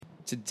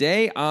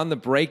Today on the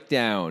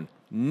breakdown,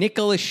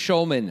 Nicholas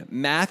Schulman,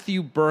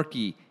 Matthew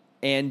Berkey,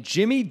 and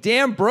Jimmy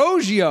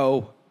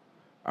D'Ambrosio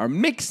are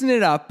mixing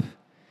it up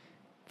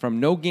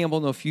from No Gamble,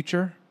 No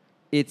Future.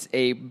 It's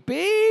a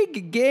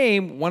big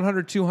game.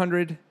 100,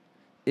 200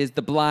 is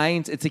the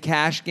blinds. It's a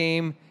cash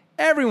game.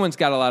 Everyone's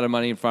got a lot of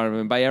money in front of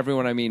them. By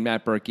everyone, I mean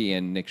Matt Berkey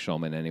and Nick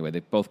Schulman anyway.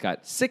 They've both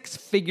got 6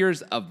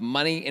 figures of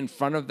money in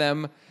front of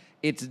them.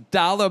 It's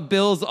dollar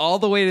bills all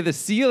the way to the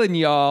ceiling,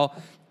 y'all.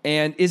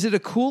 And is it a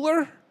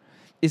cooler?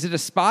 Is it a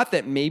spot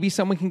that maybe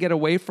someone can get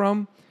away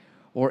from?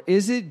 Or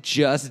is it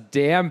just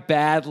damn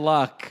bad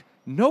luck?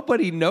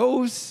 Nobody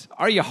knows.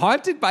 Are you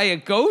haunted by a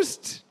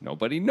ghost?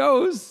 Nobody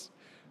knows.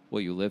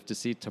 Will you live to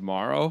see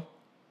tomorrow?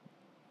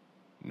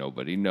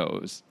 Nobody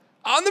knows.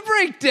 On the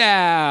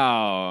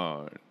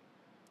breakdown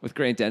with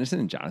Grant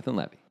Dennison and Jonathan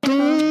Levy.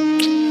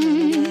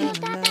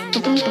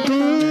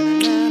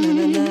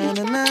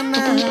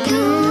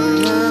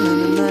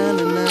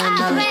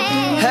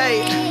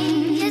 Hey.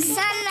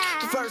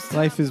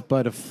 Life is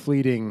but a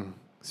fleeting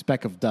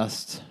speck of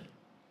dust.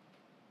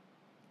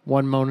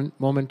 One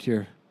moment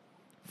you're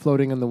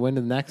floating in the wind,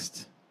 and the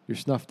next you're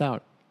snuffed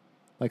out,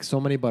 like so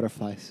many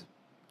butterflies.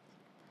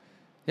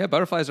 Yeah,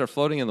 butterflies are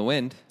floating in the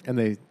wind. And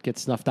they get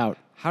snuffed out.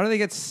 How do they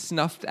get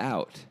snuffed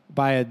out?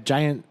 By a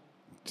giant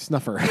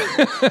snuffer.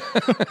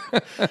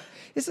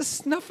 Is a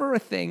snuffer a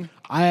thing?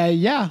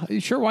 Yeah,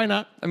 sure, why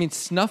not? I mean,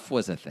 snuff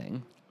was a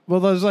thing.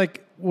 Well, there's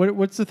like,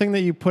 what's the thing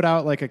that you put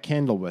out like a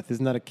candle with?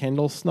 Isn't that a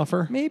candle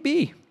snuffer?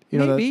 Maybe. You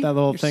know Maybe. that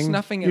little You're thing?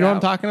 Snuffing it you know out.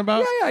 what I'm talking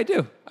about? Yeah, I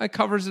do. It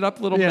covers it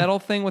up, little metal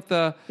thing with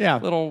the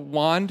little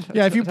wand.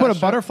 Yeah, if you put a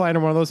butterfly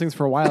in one of those things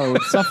for a while, it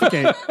would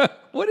suffocate.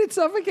 Would it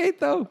suffocate,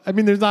 though? I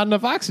mean, there's not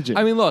enough oxygen.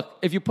 I mean, look,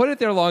 if you put it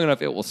there long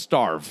enough, it will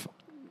starve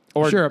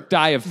or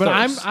die of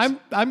thirst. But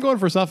I'm going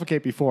for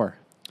suffocate before.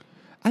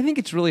 I think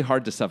it's really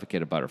hard to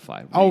suffocate a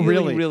butterfly. Oh,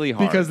 really? Really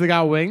hard. Because they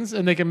got wings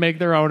and they can make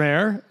their own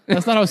air?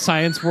 That's not how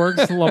science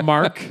works,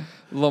 Lamarck.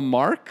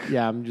 Lamarck?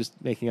 Yeah, I'm just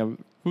making a...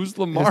 Who's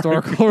Lamarck?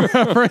 Historical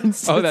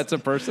reference. Oh, that's a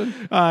person?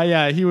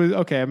 Yeah, he was...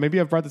 Okay,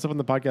 maybe I've brought this up on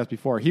the podcast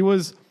before. He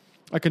was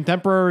a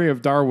contemporary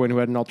of Darwin who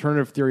had an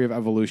alternative theory of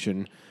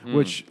evolution,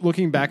 which,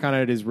 looking back on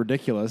it, is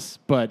ridiculous.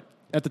 But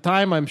at the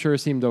time, I'm sure it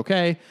seemed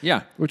okay.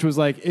 Yeah. Which was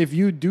like, if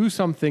you do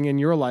something in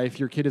your life,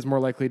 your kid is more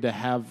likely to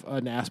have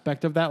an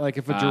aspect of that. Like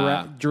if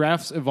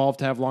giraffes evolved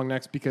to have long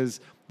necks because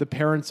the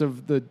parents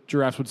of the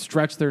giraffes would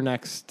stretch their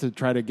necks to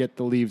try to get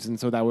the leaves, and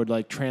so that would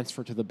like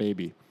transfer to the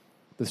baby,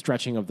 the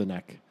stretching of the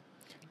neck.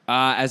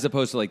 As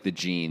opposed to like the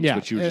genes,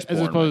 which you were just as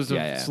born opposed with.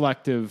 to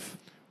selective,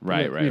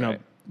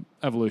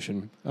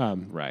 evolution.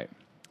 Right.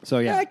 So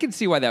yeah, I can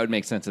see why that would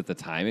make sense at the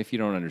time if you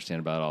don't understand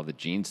about all the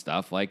gene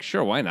stuff. Like,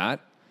 sure, why not?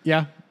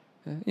 Yeah.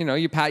 You know,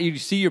 you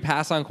see your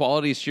pass on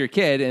qualities to your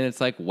kid, and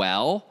it's like,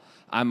 well,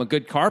 I'm a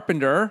good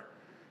carpenter,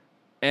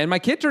 and my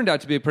kid turned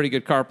out to be a pretty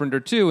good carpenter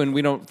too. And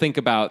we don't think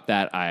about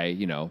that. I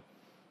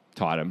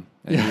taught him.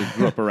 And we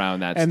grew up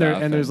around that stuff.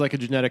 And there's like a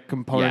genetic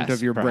component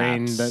of your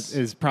brain that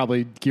is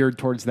probably geared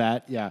towards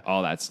that. Yeah.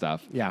 All that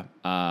stuff. Yeah.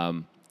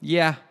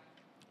 Yeah.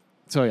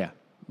 So, yeah.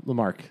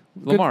 Lamarck.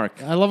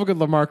 I love a good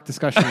Lamarck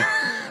discussion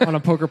on a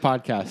poker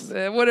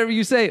podcast. Whatever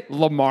you say,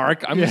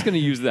 Lamarck. I'm just going to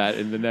use that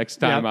in the next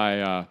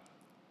time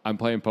I'm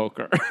playing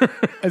poker.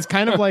 It's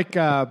kind of like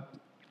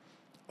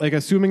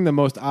assuming the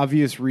most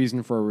obvious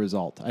reason for a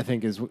result, I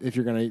think, is if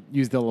you're going to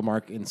use the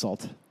Lamarck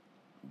insult.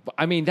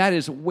 I mean, that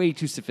is way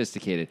too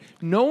sophisticated.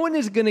 No one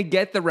is going to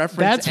get the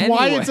reference. That's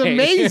why it's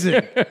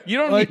amazing. You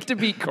don't need to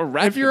be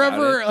correct. If you're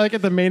ever like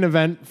at the main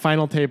event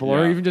final table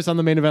or even just on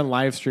the main event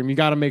live stream, you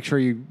got to make sure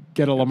you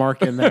get a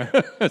Lamarck in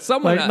there.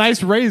 Someone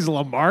nice raise,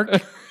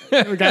 Lamarck.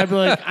 The guy be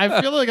like, I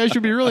feel like I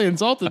should be really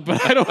insulted,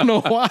 but I don't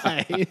know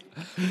why.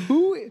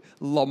 Who?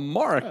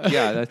 Lamarck.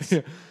 Yeah, that's...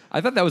 I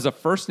thought that was a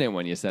first name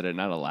when you said it,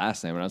 not a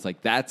last name. And I was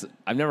like,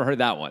 I've never heard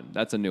that one.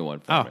 That's a new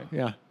one for me.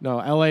 Yeah. No,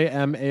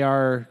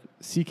 Lamarcke,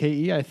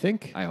 I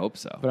think. I hope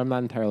so. But I'm not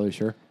entirely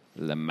sure.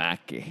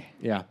 Lamarcke.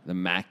 Yeah.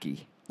 Lamarcke.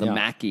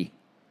 Yeah.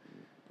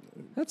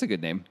 That's a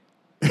good name.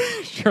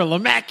 Sure,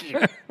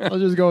 Lamarcke. I'll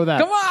just go with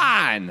that. Come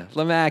on,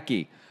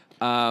 Lamarcke.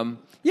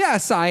 Yeah,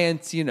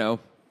 science,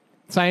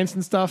 Science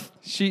and stuff.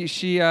 She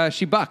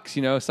bucks,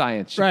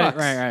 science. She bucks.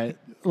 Right.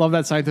 Love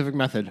that scientific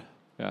method.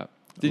 Yeah.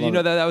 Did you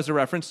know that was a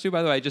reference to?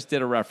 By the way, I just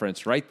did a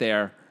reference right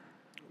there.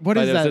 What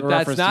is that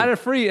reference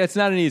It's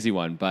not an easy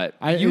one, but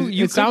you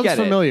it sounds get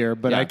familiar,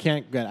 but yeah. I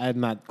can't get. I'm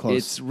not close.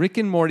 It's Rick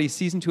and Morty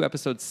season 2,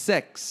 episode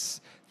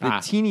 6, the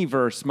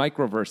Teenyverse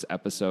microverse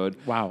episode.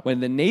 Wow! When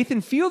the Nathan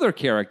Fielder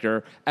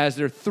character, as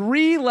they're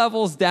 3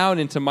 levels down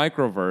into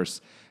microverse,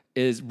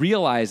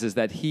 realizes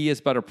that he is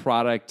but a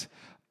product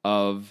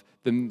of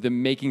the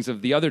makings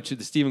of the other two,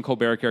 the Stephen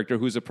Colbert character,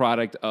 who's a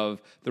product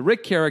of the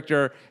Rick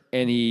character,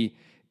 and he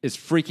is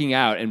freaking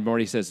out, and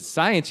Morty says,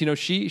 "Science,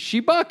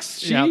 she bucks.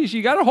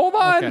 She got to hold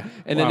on." Okay.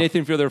 And then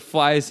Nathan Fielder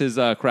flies his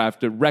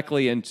craft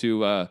directly into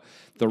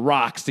the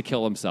rocks to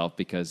kill himself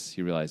because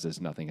he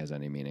realizes nothing has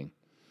any meaning.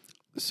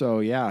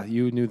 So yeah,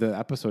 you knew the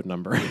episode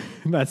number.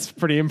 That's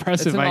pretty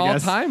impressive. It's an I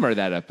guess all-timer,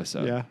 that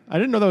episode. Yeah, I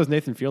didn't know that was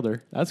Nathan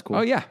Fielder. That's cool.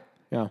 Oh yeah.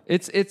 Yeah.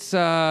 It's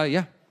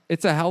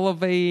It's a hell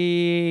of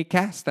a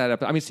cast.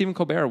 I mean, Stephen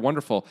Colbert,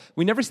 wonderful.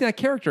 We never seen that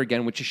character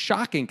again, which is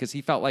shocking because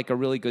he felt like a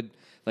really good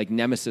like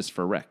nemesis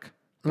for Rick.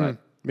 But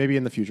Maybe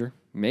in the future.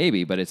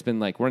 maybe, but it's been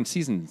like we're in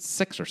season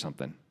 6 or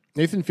something.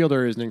 Nathan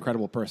Fielder is an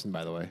incredible person,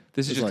 by the way.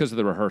 This is just because of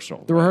the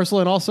rehearsal. The rehearsal,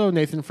 and also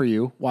Nathan For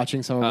You,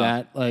 watching some of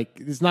that. Like,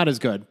 it's not as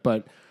good,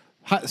 but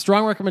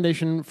strong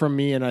recommendation from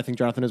me, and I think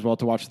Jonathan as well,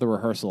 to watch the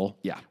rehearsal.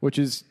 Yeah. Which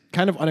is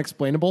kind of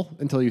unexplainable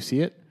until you see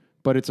it,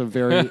 but it's a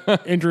very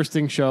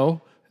interesting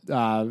show.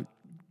 Kind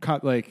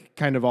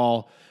of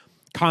all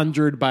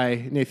conjured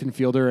by Nathan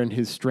Fielder and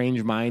his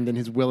strange mind and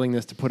his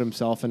willingness to put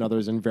himself and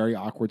others in very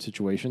awkward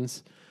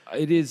situations.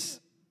 It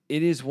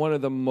is one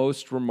of the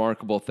most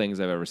remarkable things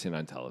I've ever seen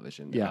on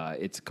television. Yeah.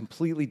 It's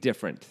completely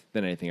different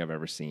than anything I've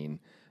ever seen.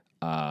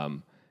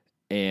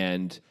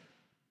 And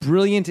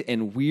brilliant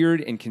and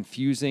weird and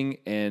confusing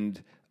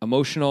and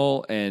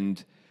emotional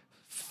and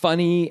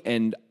funny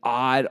and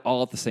odd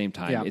all at the same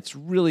time. Yeah. It's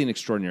really an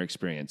extraordinary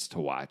experience to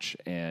watch.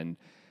 And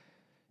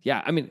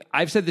yeah, I mean,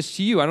 I've said this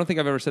to you. I don't think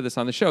I've ever said this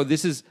on the show.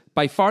 This is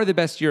by far the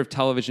best year of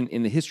television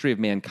in the history of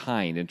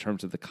mankind in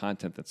terms of the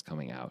content that's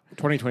coming out.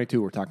 2022,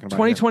 we're talking about.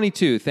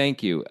 2022,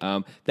 thank you.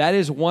 That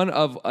is one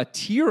of a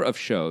tier of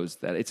shows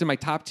that it's in my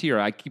top tier.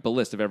 I keep a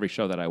list of every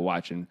show that I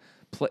watch and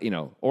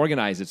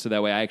organize it so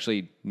that way I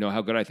actually know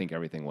how good I think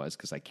everything was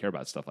because I care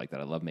about stuff like that.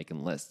 I love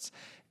making lists.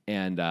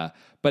 And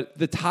but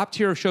the top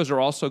tier of shows are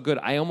all so good.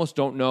 I almost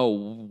don't know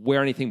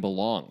where anything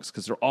belongs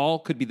because they're all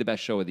could be the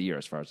best show of the year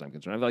as far as I'm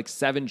concerned. I have like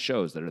 7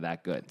 shows that are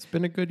that good. It's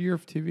been a good year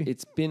of TV.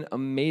 It's been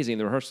amazing.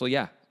 The rehearsal,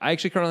 yeah. I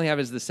actually currently have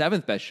it as the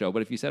 7th best show,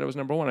 but if you said it was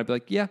number 1, I'd be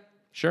like, yeah,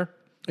 sure.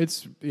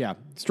 It's,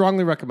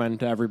 strongly recommend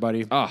to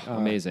everybody. Oh,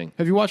 amazing.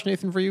 Have you watched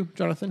Nathan For You,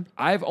 Jonathan?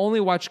 I've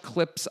only watched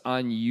clips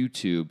on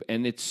YouTube,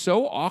 and it's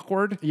so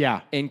awkward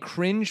and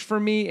cringe for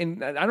me.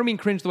 And I don't mean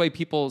cringe the way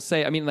people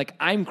say. I mean, like,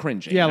 I'm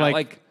cringing.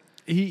 Yeah,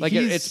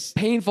 it's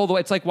painful. The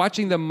way it's like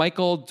watching the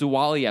Michael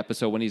Duwally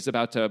episode when he's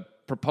about to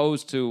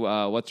propose to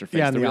what's her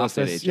face, in the real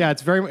estate Office. agent.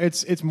 Yeah,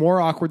 it's more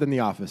awkward than The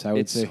Office, I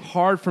would say. It's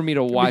hard for me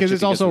to watch because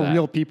it's also of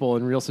real people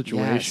in real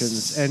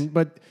situations. Yes.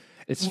 But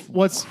it's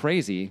what's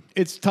crazy.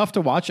 It's tough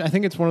to watch. I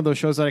think it's one of those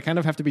shows that I kind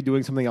of have to be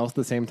doing something else at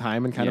the same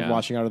time and kind of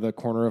watching out of the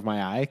corner of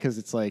my eye because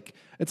it's like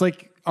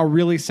a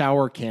really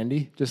sour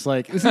candy. Just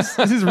like this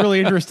is really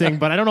interesting,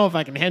 but I don't know if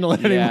I can handle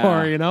it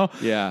anymore. You know?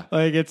 Yeah.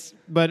 Like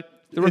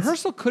the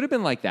rehearsal could have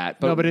been like that,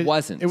 but it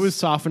wasn't. It was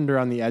softened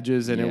around the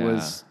edges, and it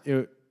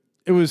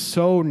was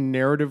so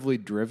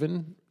narratively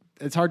driven.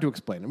 It's hard to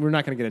explain. We're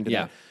not going to get into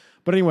that.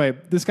 But anyway,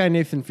 this guy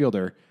Nathan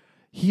Fielder,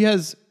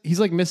 he's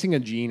like missing a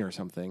gene or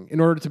something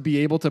in order to be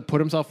able to put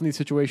himself in these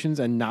situations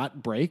and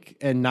not break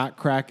and not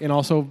crack, and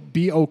also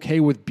be okay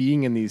with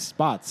being in these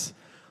spots.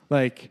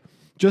 Like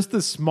just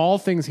the small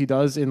things he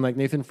does in like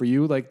Nathan For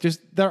You, like just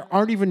there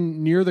aren't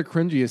even near the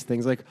cringiest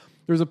things. Like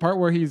there's a part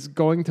where he's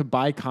going to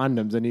buy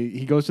condoms and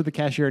he goes to the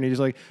cashier and he's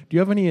like, "Do you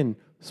have any in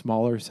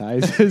smaller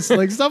sizes?"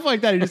 Like stuff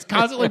like that. He just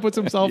constantly puts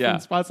himself in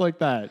spots like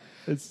that.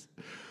 It's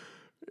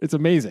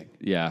amazing.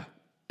 Yeah.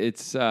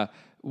 It's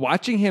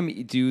watching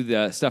him do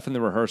the stuff in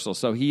the rehearsal.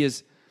 So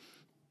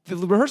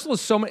the rehearsal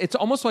is so much. It's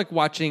almost like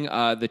watching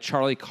the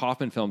Charlie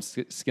Kaufman film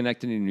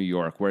Schenectady, New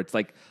York, where it's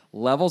like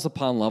levels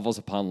upon levels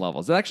upon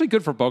levels. It's actually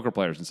good for poker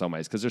players in some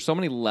ways because there's so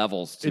many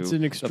levels to it's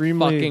an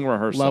extremely the fucking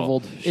rehearsal.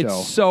 Leveled show.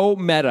 It's so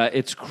meta.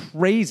 It's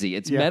crazy.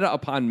 It's meta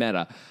upon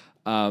meta.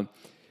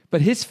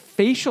 But his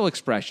facial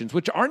expressions,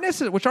 which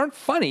aren't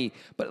funny,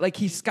 but like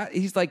he's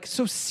like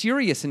so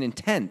serious and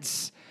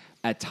intense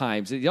at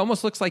times. It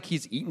almost looks like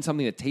he's eaten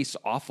something that tastes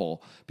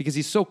awful because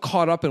he's so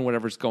caught up in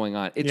whatever's going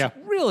on. It's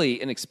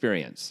really an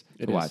experience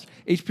to watch.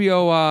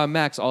 HBO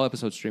Max, all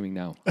episodes streaming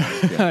now.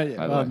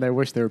 They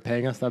wish they were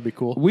paying us. That'd be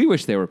cool. We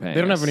wish they were paying us.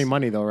 They don't have any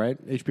money though, right?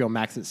 HBO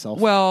Max itself.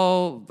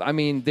 Well, I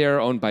mean, they're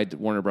owned by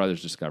Warner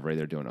Brothers Discovery.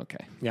 They're doing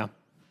okay. Yeah.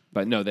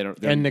 But no, they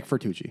don't. And Nick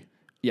Fertucci.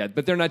 Yeah,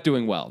 but they're not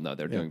doing well. No,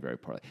 they're doing very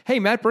poorly. Hey,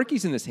 Matt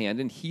Berkey's in this hand,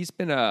 and he's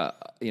been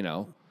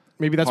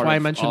maybe that's why I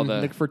mentioned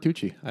Nick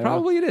Fertucci.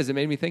 Probably it is. It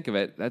made me think of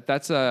it.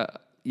 That's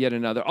yet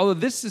another. Although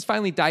this has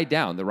finally died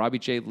down. The Robbie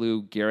J.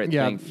 Lou Garrett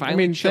thing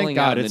finally chilling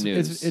out in the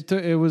news.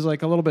 It was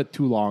like a little bit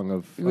too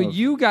long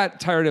you got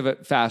tired of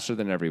it faster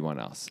than everyone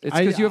else. It's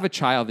because you have a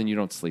child and you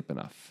don't sleep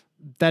enough.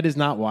 That is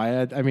not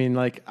why.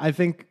 I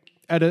think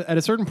at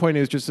a certain point, it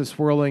was just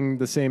swirling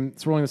the same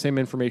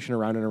information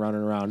around and around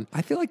and around.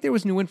 I feel like there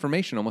was new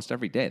information almost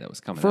every day that was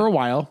coming for a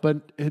while,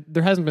 but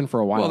there hasn't been for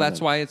a while. Well, that's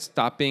why it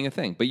stopped being a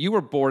thing. But you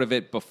were bored of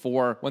it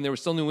before when there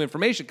was still new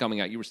information coming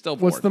out. You were still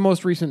bored. What's the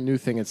most recent new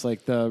thing? It's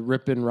like the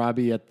Rip and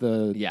Robbie at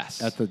the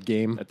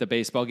game, at the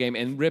baseball game,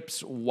 and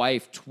Rip's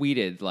wife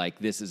tweeted like,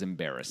 "This is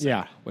embarrassing."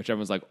 Yeah, which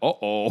everyone's like,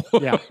 "Uh-oh."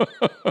 Yeah,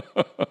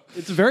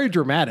 it's very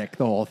dramatic.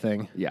 The whole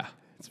thing. Yeah,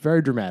 it's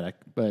very dramatic,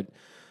 but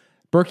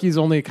Berkey's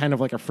only kind of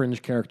like a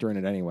fringe character in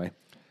it anyway.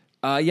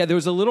 There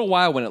was a little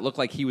while when it looked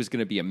like he was going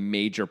to be a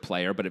major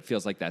player, but it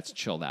feels like that's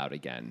chilled out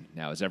again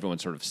now as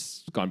everyone's sort of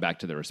gone back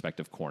to their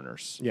respective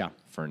corners. Yeah.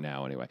 For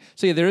now, anyway.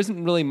 So, there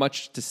isn't really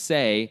much to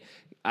say.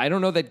 I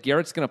don't know that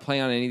Garrett's going to play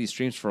on any of these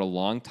streams for a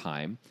long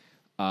time.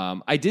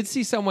 I did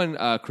see someone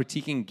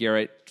critiquing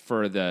Garrett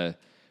for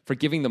for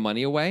giving the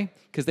money away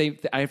because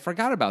I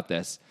forgot about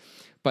this,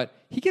 but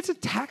he gets a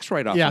tax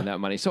write-off on that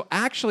money. So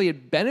actually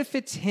it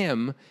benefits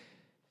him.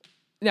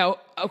 Now,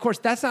 of course,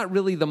 that's not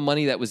really the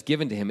money that was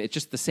given to him. It's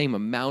just the same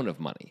amount of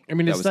money. I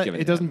mean,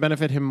 it doesn't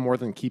benefit him more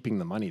than keeping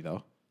the money,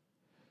 though.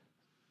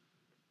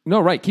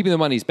 No, right. Keeping the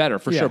money is better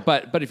for sure.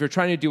 But if you're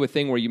trying to do a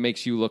thing where you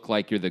makes you look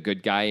like you're the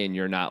good guy and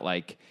you're not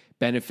like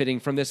benefiting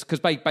from this, because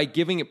by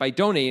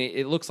donating,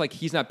 it looks like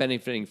he's not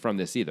benefiting from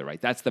this either, right?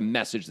 That's the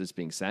message that's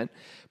being sent.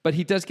 But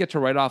he does get to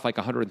write off like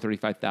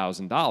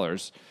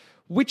 $135,000,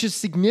 which is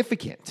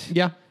significant.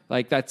 Yeah,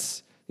 like that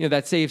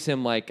saves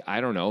him like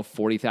I don't know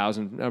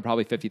 $40,000,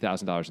 probably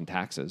 $50,000 in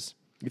taxes.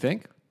 You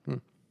think?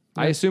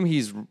 I assume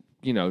he's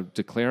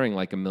declaring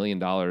like $1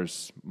 million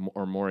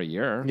or more a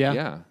year.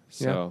 Yeah.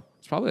 So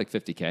it's probably like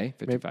 $50K,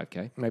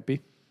 $55K. Might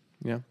be.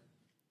 Yeah.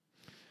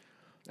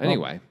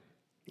 Anyway.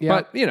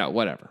 But,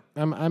 whatever.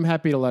 I'm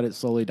happy to let it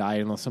slowly die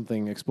unless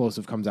something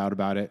explosive comes out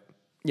about it.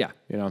 Yeah.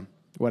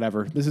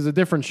 Whatever. This is a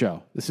different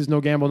show. This is No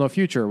Gamble, No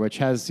Future, which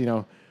has,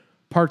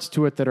 parts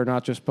to it that are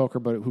not just poker,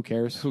 but who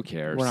cares? Who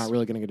cares? We're not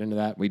really going to get into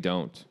that. We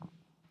don't.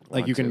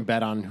 Like you can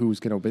bet on who's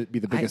going to be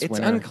the biggest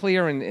winner. It's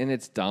unclear and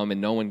it's dumb,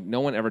 and no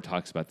one ever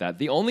talks about that.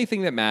 The only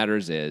thing that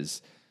matters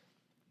is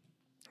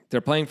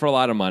they're playing for a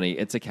lot of money.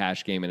 It's a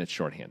cash game, and it's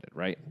shorthanded,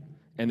 right?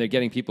 And they're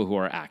getting people who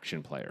are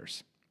action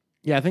players.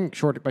 Yeah, I think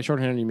by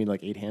shorthanded you mean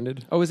like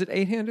 8-handed. Oh, is it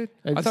 8-handed?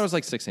 I thought it was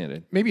like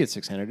 6-handed. Maybe it's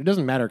 6-handed. It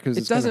doesn't matter because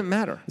it doesn't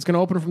matter. It's going to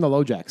open from the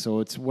low jack,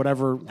 so it's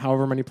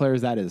however many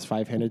players that is.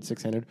 5-handed,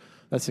 6-handed.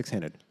 That's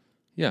 6-handed.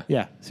 Yeah,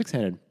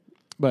 6-handed.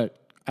 But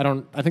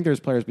I think there's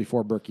players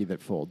before Berkey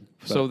that fold.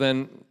 So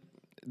then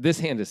this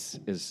hand is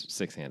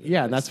 6-handed.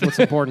 Yeah, and that's what's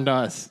important to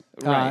us.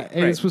 Right.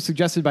 This was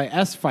suggested by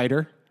S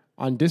Fighter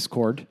on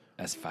Discord.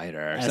 S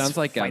Fighter sounds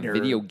like a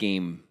video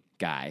game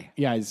guy.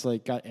 Yeah, he's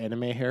like got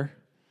anime hair.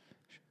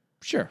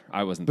 Sure,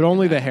 I wasn't. But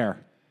only the hair.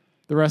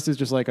 The rest is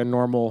just like a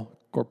normal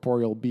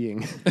corporeal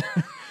being.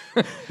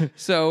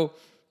 So,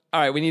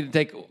 all right, we need to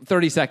take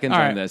 30 seconds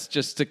on this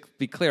just to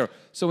be clear.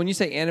 So when you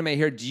say anime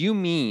hair, do you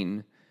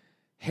mean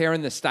hair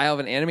in the style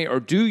of an anime, or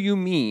do you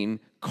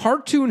mean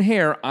cartoon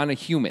hair on a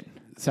human?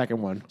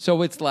 Second one.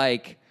 So it's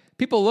like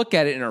people look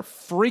at it and are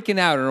freaking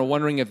out and are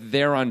wondering if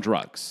they're on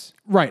drugs.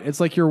 Right. It's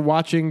like you're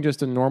watching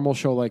just a normal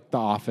show like The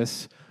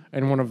Office,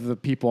 and one of the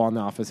people on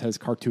The Office has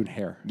cartoon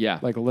hair. Yeah.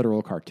 Like a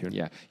literal cartoon.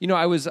 Yeah.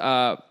 I was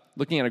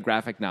looking at a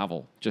graphic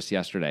novel just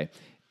yesterday,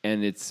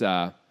 and it's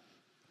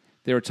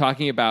they were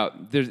talking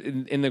about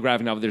in the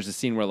graphic novel. There's a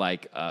scene where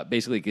like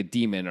basically like a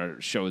demon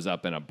shows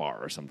up in a bar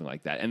or something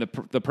like that, and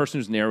the person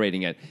who's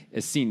narrating it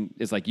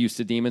is like used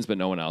to demons, but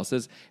no one else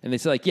is. And they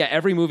say like, yeah,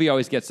 every movie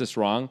always gets this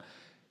wrong.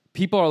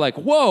 People are like,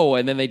 whoa,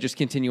 and then they just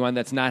continue on.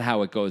 That's not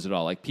how it goes at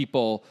all. Like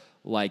people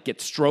like get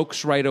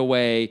strokes right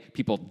away.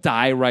 People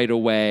die right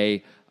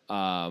away.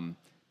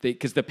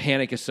 Because the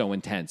panic is so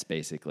intense,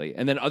 basically.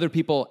 And then other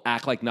people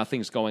act like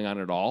nothing's going on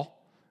at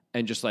all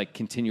and just like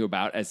continue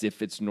about as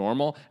if it's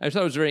normal. I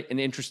thought it was an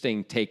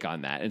interesting take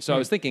on that. And so I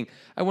was thinking,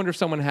 I wonder if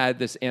someone had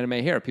this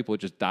anime hair, people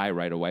would just die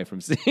right away from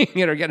seeing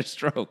it or get a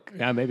stroke.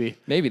 Yeah, maybe.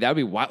 Maybe that would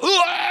be wild.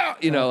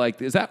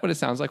 Like, is that what it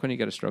sounds like when you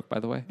get a stroke, by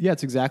the way? Yeah,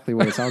 it's exactly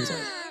what it sounds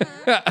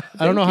like.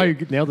 I don't know how you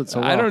nailed it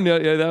so well. I don't know.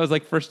 Yeah, that was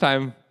like first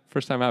time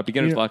out.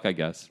 Beginner's luck, I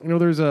guess.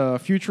 There's a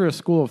futurist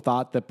school of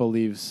thought that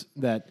believes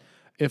that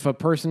if a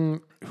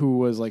person who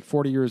was like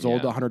 40 years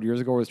old 100 years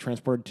ago was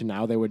transported to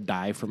now, they would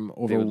die from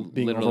being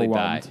literally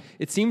overwhelmed.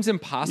 It seems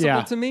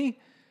impossible to me.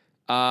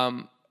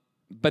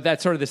 But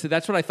that's sort of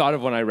that's what I thought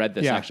of when I read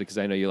this, actually, because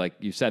I know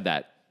you said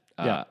that.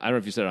 I don't know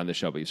if you said it on the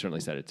show, but you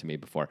certainly said it to me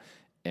before.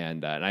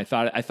 And I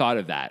thought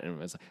of that, and it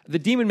was the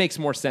demon makes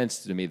more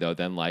sense to me though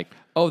than like,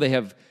 oh, they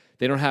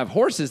don't have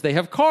horses, they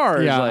have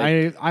cars.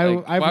 Yeah,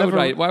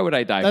 why would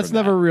I die? That's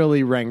never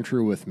really rang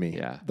true with me.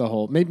 Yeah, the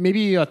whole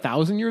maybe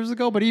 1,000 years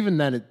ago, but even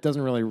then, it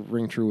doesn't really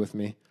ring true with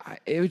me.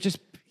 It would just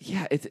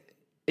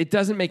it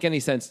doesn't make any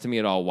sense to me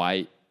at all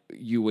why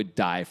you would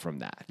die from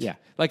that. Yeah,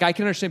 like I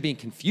can understand being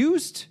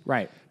confused.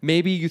 Right.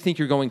 Maybe you think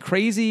you're going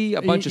crazy.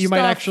 A bunch of you stuff.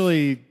 might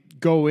actually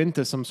go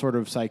into some sort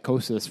of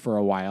psychosis for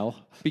a while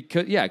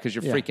because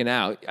you're freaking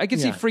out. I can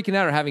see freaking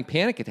out or having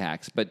panic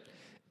attacks, but.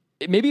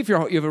 Maybe if you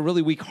have a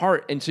really weak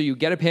heart and so you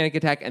get a panic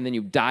attack and then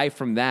you die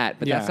from that,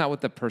 but that's not what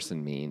the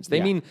person means.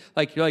 They mean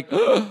like you're like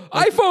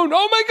iPhone,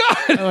 oh my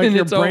god, like and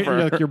it's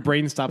over. Like your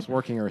brain stops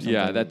working or something.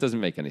 Yeah, that doesn't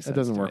make any sense. It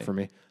doesn't work for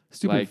me.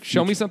 Stupid. Like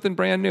show me something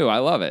brand new. I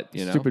love it.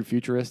 Stupid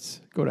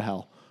futurists, go to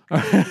hell.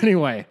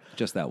 Anyway,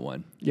 just that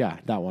one. Yeah,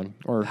 that one.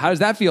 Or how does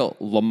that feel,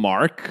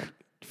 Lamarck?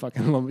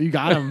 Fucking, you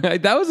got him.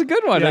 That was a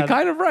good one. Yeah.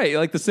 Kind of right.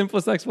 Like the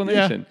simplest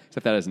explanation.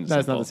 Except that isn't.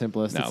 That's not the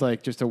simplest. No. It's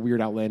like just a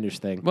weird outlandish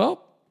thing.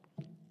 Well.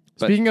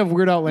 Speaking of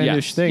weird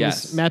outlandish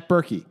things, Matt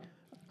Berkey.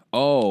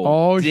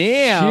 Oh,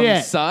 damn,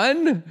 shit.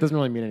 Son. Doesn't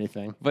really mean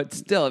anything. But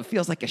still, it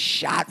feels like a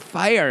shot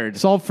fired.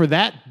 Solved for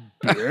that,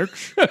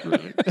 bitch.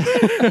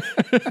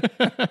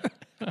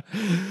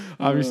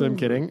 Obviously, I'm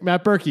kidding.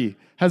 Matt Berkey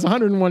has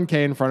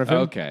 101K in front of him.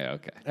 Okay.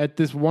 At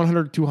this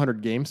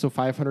 100-200 game, so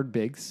 500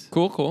 bigs.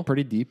 Cool.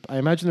 Pretty deep. I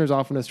imagine there's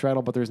often a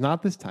straddle, but there's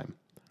not this time.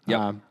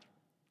 Yep.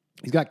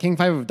 He's got king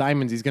five of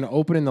diamonds. He's going to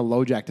open in the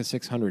low jack to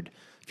 600.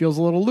 Feels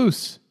a little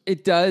loose.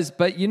 It does,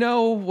 but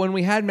when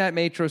we had Matt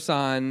Matros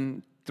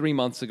on 3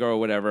 months ago or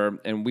whatever,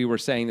 and we were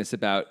saying this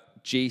about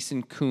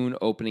Jason Kuhn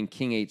opening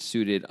king 8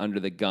 suited under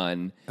the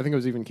gun. I think it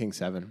was even king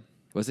 7.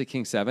 Was it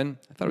king 7?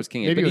 I thought it was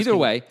king 8.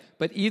 Maybe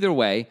But either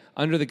way,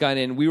 under the gun,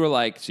 and we were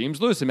like,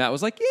 seems loose. And Matt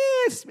was like,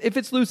 yes, if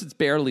it's loose, it's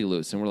barely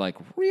loose. And we're like,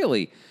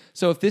 really?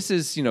 So if this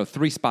is,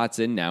 3 spots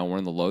in now, we're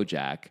in the low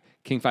jack,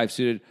 king 5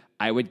 suited,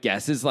 I would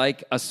guess is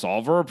like a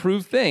solver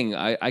approved thing.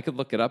 I could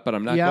look it up, but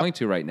I'm not going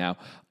to right now.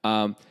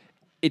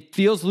 It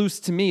feels loose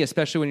to me,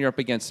 especially when you're up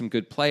against some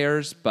good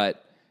players.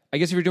 But I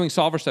guess if you're doing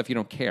solver stuff, you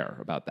don't care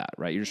about that,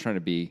 right? You're just trying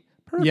to be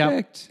perfect.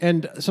 Yeah.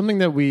 And something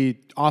that we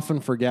often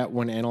forget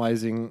when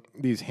analyzing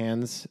these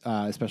hands,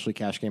 especially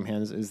cash game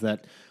hands, is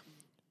that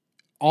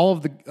all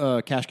of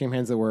the cash game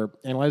hands that we're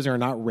analyzing are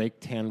not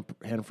raked hand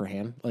for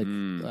hand, like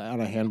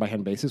on a hand by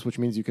hand basis, which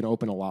means you can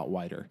open a lot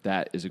wider.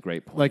 That is a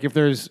great point. Like if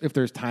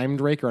there's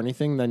timed rake or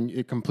anything, then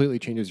it completely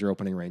changes your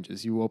opening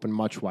ranges. You open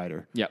much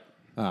wider. Yep.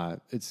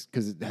 It's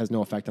because it has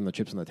no effect on the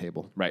chips on the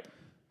table. Right.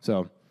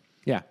 So,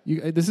 yeah,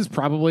 this is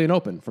probably an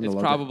open from the low.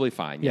 It's probably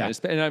fine. Yeah.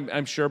 And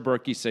I'm sure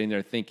Berkey's sitting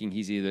there thinking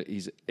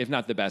he's if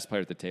not the best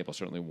player at the table,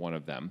 certainly one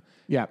of them.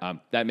 Yeah.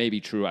 That may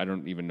be true. I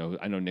don't even know.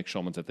 I know Nick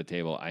Schulman's at the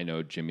table. I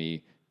know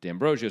Jimmy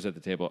D'Ambrosio's at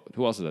the table.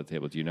 Who else is at the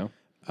table? Do you know?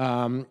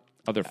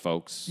 Other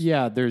folks.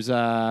 Yeah, there's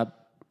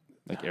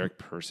like Eric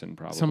Person,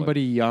 probably.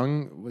 somebody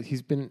young.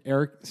 He's been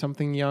Eric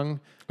something young.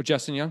 Oh,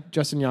 Justin Young?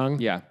 Justin Young.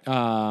 Yeah.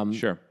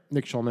 Sure.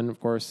 Nick Schulman, of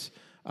course.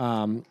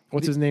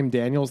 What's his name?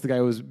 Daniels, the guy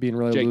who was being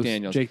really Jake loose.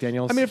 Daniels. Jake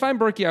Daniels. I mean, if I'm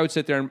Berkey, I would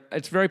sit there, and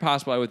it's very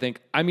possible I would think,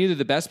 I'm either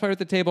the best player at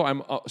the table,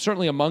 I'm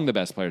certainly among the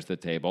best players at the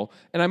table,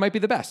 and I might be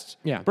the best.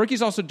 Yeah.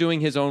 Berkey's also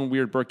doing his own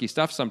weird Berkey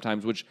stuff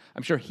sometimes, which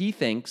I'm sure he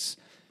thinks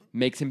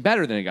makes him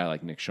better than a guy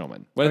like Nick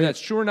Schulman. Whether that's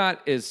true or not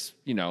is,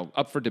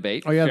 up for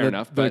debate. Oh, yeah, fair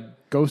enough. The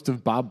But ghost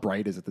of Bob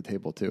Bright is at the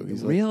table, too.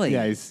 He's really? Like,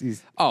 yeah,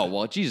 he's oh,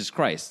 well, Jesus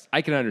Christ.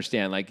 I can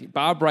understand. Like,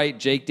 Bob Wright,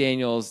 Jake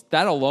Daniels,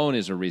 that alone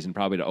is a reason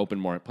probably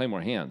to play more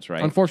hands,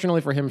 right?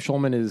 Unfortunately for him,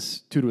 Schulman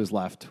is 2 to his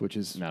left, which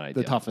is Not the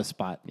ideal. toughest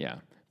spot. Yeah.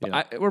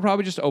 But we're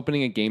probably just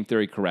opening a game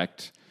theory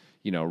correct,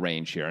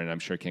 range here, and I'm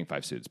sure King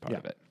 5 suited is part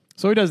of it.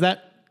 So he does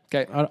that.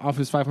 Okay. Off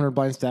his 500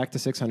 blind stack to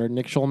 600.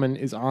 Nick Schulman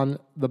is on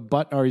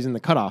he's in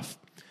the cutoff.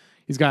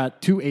 He's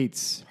got 2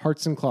 8s,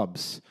 hearts and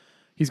clubs.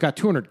 He's got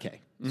 200K,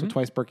 so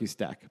twice Berkey's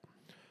stack.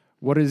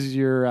 What's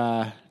your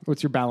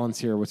balance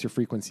here? What's your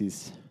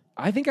frequencies?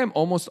 I think I'm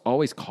almost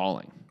always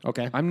calling.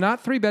 Okay. I'm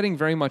not 3-betting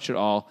very much at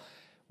all.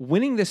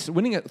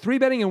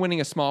 3-betting and winning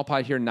a small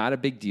pot here, not a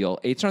big deal.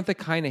 8s aren't the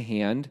kind of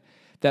hand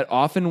that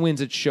often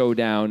wins at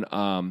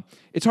showdown.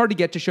 It's hard to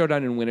get to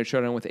showdown and win at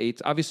showdown with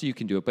 8s. Obviously, you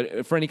can do it,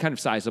 but for any kind of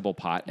sizable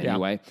pot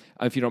anyway,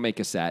 if you don't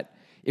make a set.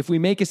 If we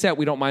make a set,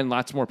 we don't mind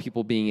lots more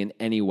people being in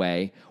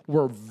anyway.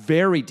 We're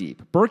very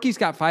deep. Berkey's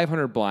got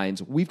 500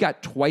 blinds. We've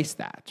got twice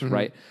that,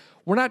 right?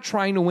 We're not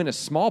trying to win a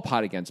small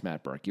pot against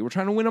Matt Berkey. We're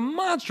trying to win a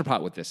monster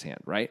pot with this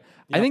hand, right?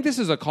 Yep. I think this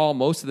is a call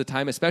most of the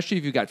time, especially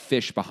if you've got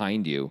fish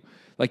behind you.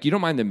 Like, you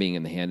don't mind them being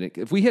in the hand.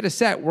 If we hit a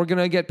set, we're going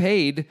to get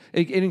paid.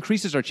 It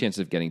increases our chances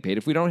of getting paid.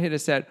 If we don't hit a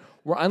set,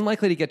 we're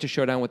unlikely to get to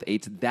showdown with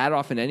 8s that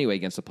often anyway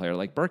against a player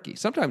like Berkey.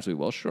 Sometimes we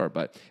will, sure,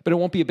 but it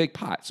won't be a big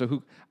pot.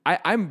 So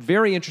I'm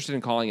very interested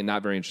in calling and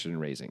not very interested in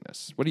raising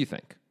this. What do you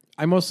think?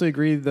 I mostly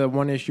agree. The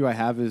one issue I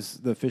have is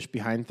the fish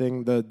behind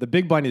thing. The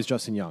big blind is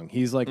Justin Young.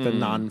 He's like the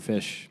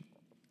non-fish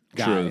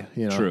guy.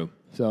 True.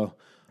 So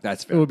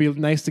that's fair. It would be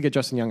nice to get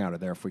Justin Young out of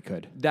there if we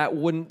could. That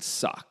wouldn't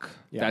suck.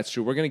 Yeah. That's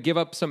true. We're going to give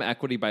up some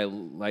equity by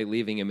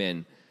leaving him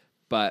in,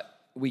 but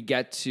we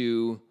get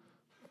to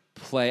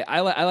play.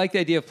 I like the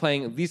idea of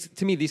playing these.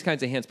 To me, these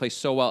kinds of hands play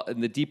so well,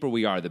 and the deeper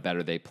we are, the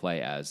better they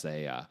play as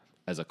a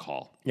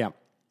call. Yeah,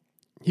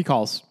 he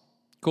calls.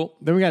 Cool.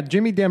 Then we got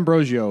Jimmy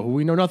D'Ambrosio, who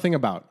we know nothing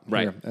about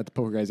right. here at the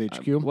Poker Guys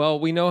HQ.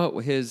 Well, we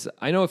know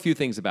I know a few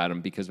things about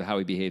him because of how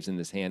he behaves in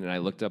this hand, and I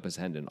looked up his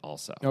Hendon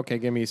also. Okay,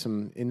 give me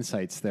some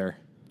insights there.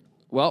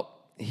 Well,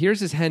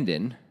 here's his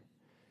Hendon.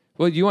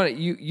 Well, you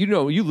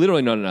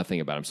literally know nothing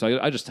about him, so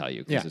I'll just tell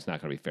you because it's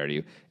not going to be fair to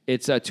you.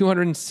 It's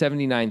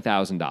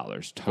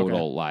 $279,000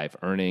 total live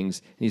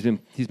earnings. And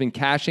he's been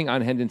cashing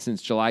on Hendon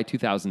since July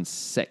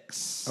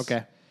 2006.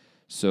 Okay.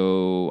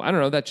 So, I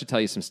don't know. That should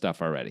tell you some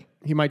stuff already.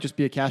 He might just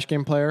be a cash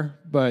game player,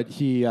 but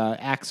he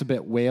acts a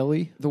bit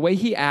whaley. The way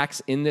he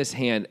acts in this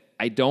hand,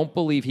 I don't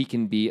believe he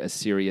can be a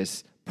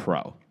serious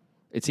pro.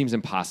 It seems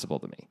impossible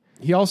to me.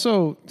 He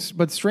also,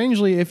 but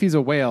strangely, if he's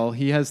a whale,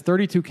 he has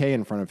 32K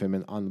in front of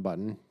him on the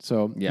button.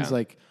 So he's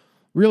like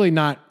really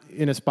not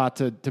in a spot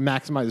to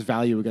maximize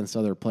value against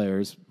other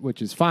players,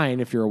 which is fine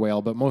if you're a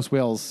whale, but most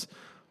whales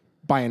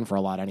buy in for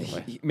a lot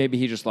anyway. Maybe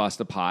he just lost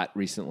a pot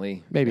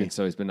recently. Maybe. And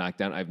so he's been knocked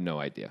down. I have no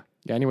idea.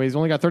 Yeah, anyway, he's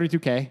only got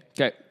 32K,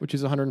 which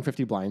is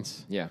 150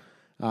 blinds. Yeah.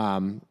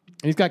 And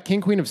he's got king,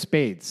 queen of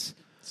spades.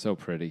 So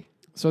pretty.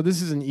 So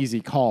this is an easy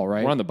call,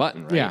 right? We're on the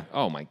button, right? Yeah.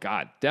 Oh, my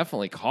God.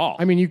 Definitely call.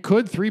 I mean, you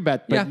could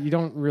 3-bet, but you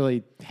don't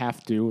really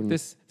have to. And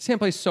this hand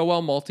plays so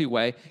well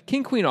multi-way.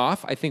 King, queen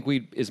off, I think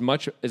is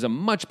a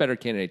much better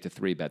candidate to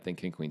 3-bet than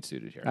king, queen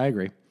suited here. I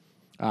agree.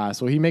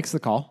 So he makes the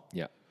call.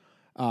 Yeah.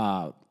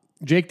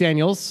 Jake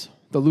Daniels,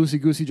 the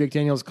loosey-goosey Jake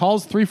Daniels,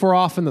 calls 3-4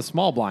 off in the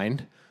small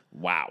blind.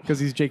 Wow. Because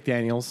he's Jake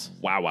Daniels.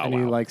 Wow. And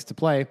he likes to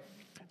play.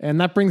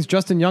 And that brings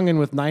Justin Young in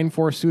with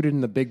 9-4 suited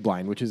in the big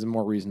blind, which is a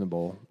more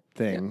reasonable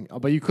thing. Yeah.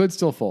 But you could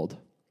still fold.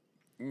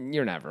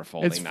 You're never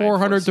folding. It's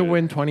 400 to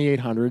win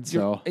 2,800.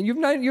 So and you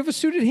have a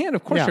suited hand.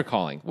 Of course you're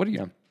calling. What are you?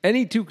 Yeah.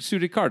 Any two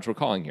suited cards we're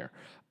calling here.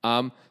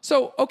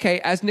 So okay,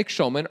 as Nick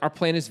Schulman, our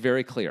plan is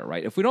very clear,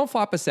 right? If we don't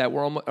flop a set,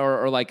 we're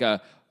or like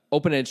a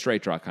open-ended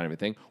straight draw kind of a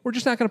thing, we're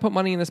just not going to put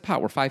money in this pot.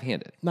 We're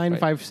 5-handed.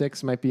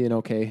 9-5-6 might be an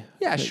okay.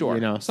 Yeah,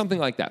 sure. Something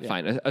like that. Yeah.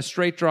 Fine. A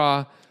straight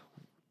draw,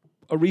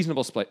 a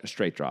reasonable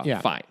straight draw. Yeah.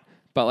 Fine.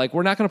 But like,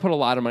 we're not going to put a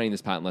lot of money in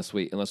this pot unless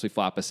we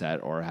flop a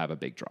set or have a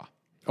big draw.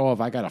 Oh,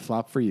 have I got a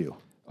flop for you?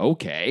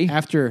 Okay.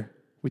 After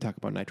we talk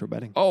about nitro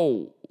betting.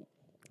 Oh.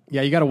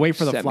 Yeah, you got to wait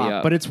for the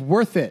flop, but it's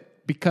worth it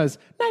because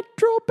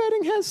nitro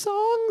betting has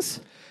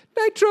songs.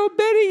 Nitro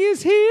betting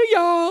is here,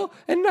 y'all,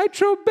 and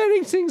nitro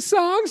betting sings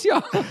songs,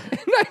 y'all.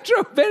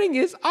 Nitro betting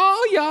is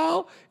all,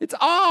 y'all. It's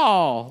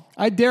all.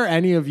 I dare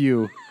any of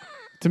you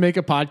to make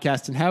a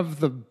podcast and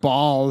have the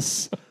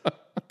balls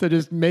to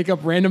just make up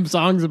random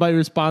songs about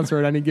your sponsor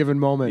at any given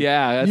moment.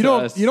 Yeah, that's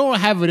us. You don't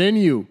have it in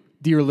you,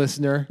 dear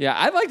listener. Yeah,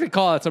 I'd like to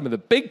call out some of the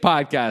big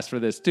podcasts for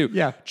this too.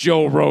 Yeah,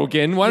 Joe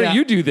Rogan. Why don't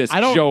you do this,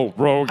 Joe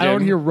Rogan? I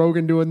don't hear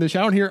Rogan doing this.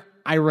 I don't hear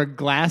Ira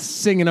Glass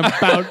singing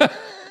about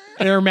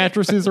air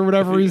mattresses or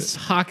whatever he's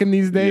hawking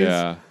these days.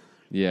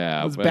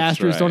 Yeah. Those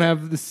bastards don't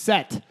have the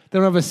set. They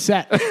don't have a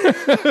set.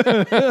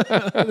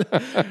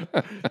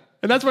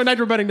 And that's why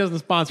nitro betting doesn't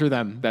sponsor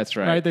them. That's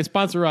right. They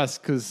sponsor us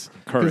because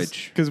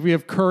courage. Because we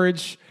have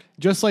courage,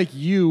 just like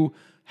you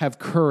have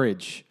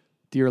courage,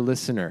 dear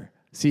listener.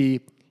 See,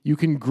 you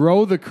can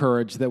grow the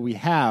courage that we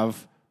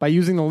have by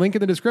using the link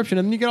in the description,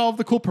 and then you get all of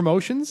the cool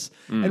promotions.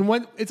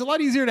 And it's a lot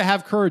easier to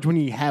have courage when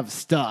you have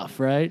stuff,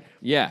 right?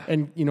 Yeah.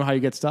 And you know how you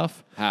get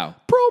stuff? How?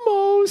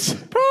 Promos.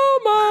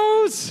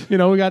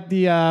 We got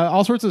the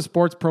all sorts of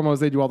sports promos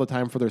they do all the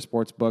time for their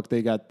sports book.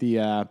 They got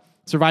the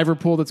Survivor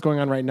pool that's going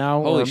on right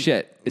now. Holy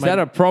shit. Is that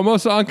a promo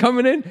song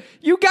coming in?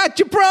 You got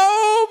your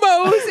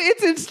promos.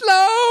 It's in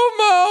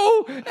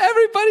slow-mo.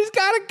 Everybody's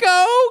got to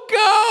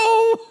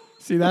go.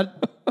 See,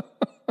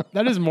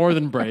 that is more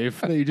than brave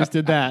that you just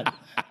did that.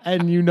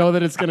 And you know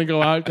that it's going to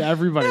go out to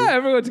everybody. Yeah,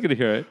 everyone's going to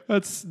hear it.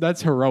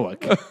 That's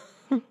heroic.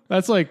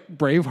 That's like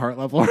Braveheart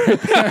level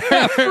right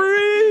there.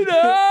 Freedom!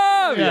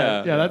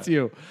 Yeah, that's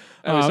you.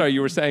 Sorry,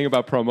 you were saying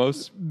about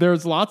promos?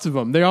 There's lots of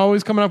them. They're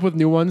always coming up with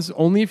new ones.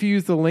 Only if you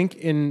use the link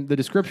in the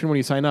description when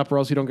you sign up, or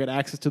else you don't get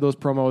access to those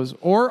promos.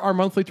 Or our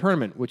monthly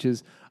tournament, which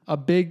is a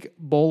big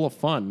bowl of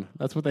fun.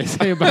 That's what they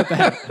say about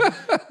that.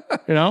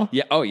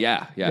 Yeah. Oh,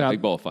 yeah.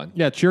 Big bowl of fun.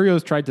 Yeah,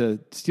 Cheerios tried to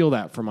steal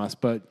that from us,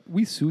 but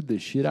we sued the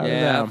shit out of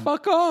them.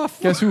 Fuck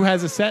off. Guess who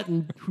has a set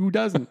and who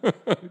doesn't?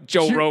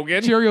 Joe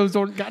Rogan. Cheerios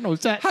don't got no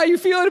set. How you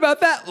feeling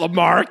about that,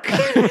 Lamarck?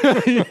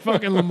 You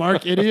fucking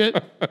Lamarck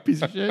idiot.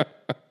 Piece of shit.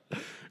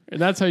 And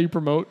that's how you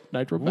promote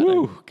nitro betting.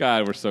 Woo.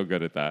 God, we're so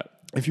good at that.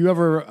 If you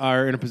ever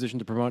are in a position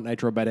to promote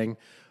nitro betting,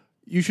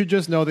 you should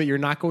just know that you're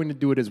not going to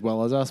do it as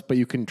well as us, but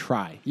you can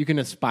try. You can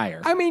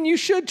aspire. I mean, you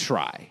should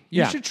try.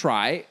 You should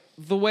try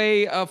the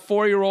way a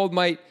 4-year-old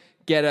might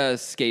get a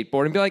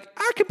skateboard and be like,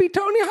 I could be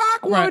Tony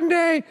Hawk one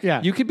day.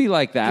 Yeah. You could be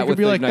like that with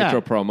the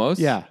nitro promos.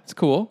 Yeah. It's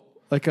cool.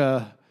 Like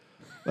a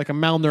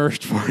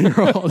malnourished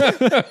 4-year-old.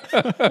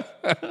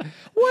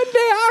 One day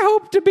I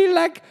hope to be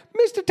like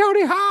Mr.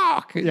 Tony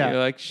Hawk. Yeah. You're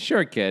like,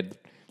 sure, kid.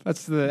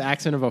 That's the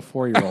accent of a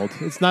 4-year-old.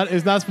 It's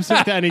not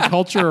specific to any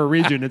culture or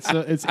region.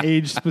 It's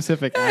age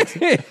specific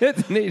accent.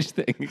 It's an age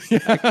thing.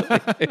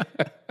 Exactly.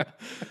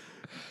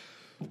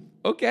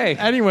 Okay.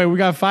 Anyway, we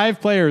got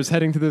 5 players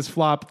heading to this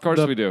flop. Of course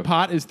we do. The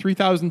pot is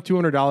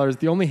 $3,200.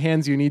 The only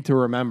hands you need to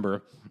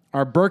remember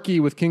are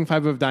Berkey with King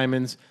 5 of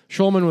diamonds,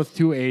 Schulman with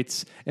 2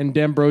 8s, and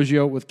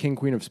D'Ambrosio with King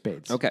Queen of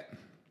spades. Okay.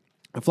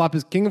 The flop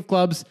is King of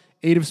clubs,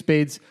 8 of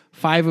spades,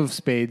 5 of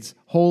spades.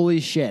 Holy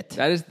shit.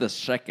 That is the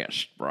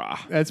sickest,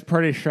 brah. That's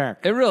pretty sick.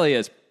 It really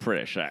is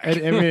pretty sick. I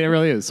mean, it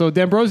really is. So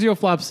D'Ambrosio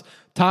flops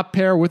top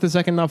pair with a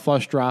second nut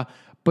flush draw,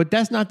 but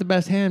that's not the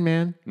best hand,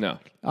 man. No.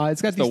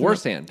 It's got the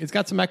worst hand. It's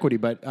got some equity,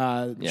 but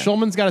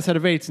Schulman's got a set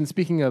of 8s. And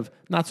speaking of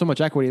not so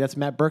much equity, that's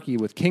Matt Berkey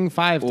with King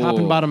 5, top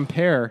and bottom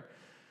pair.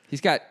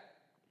 He's got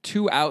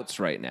 2 outs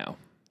right now.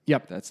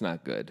 Yep. That's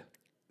not good.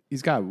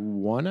 He's got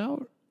 1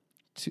 out?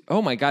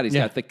 Oh, my God. He's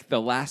got the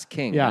last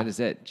king. Yeah. That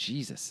is it.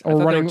 Jesus. I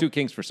thought there were 2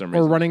 kings for some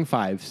reason. Or running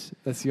 5s.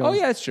 That's the only.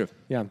 Oh, yeah, that's true.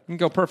 Yeah. You can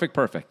go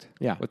perfect.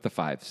 Yeah. With the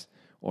 5s.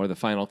 Or the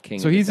final king.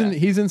 So he's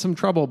in some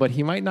trouble, but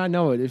he might not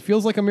know it. It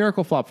feels like a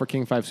miracle flop for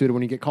King 5 suited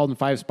when you get called in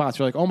 5 spots.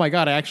 You're like, oh my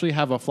God, I actually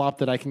have a flop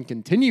that I can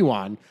continue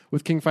on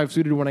with King 5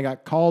 suited when I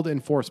got called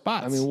in 4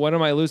 spots. I mean, what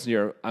am I losing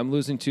here? I'm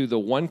losing to the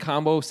 1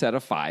 combo set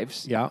of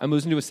 5s. Yeah. I'm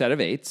losing to a set of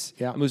 8s.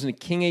 Yeah. I'm losing to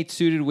King 8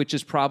 suited, which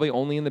is probably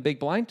only in the big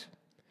blind.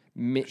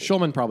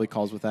 Schulman probably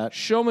calls with that.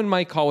 Schulman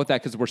might call with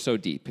that because we're so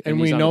deep. And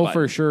we know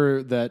for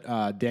sure that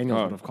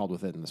Daniels would have called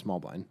with it in the small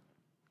blind.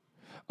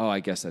 Oh, I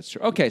guess that's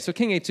true. Okay, so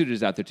King 8 suited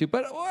is out there too.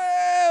 But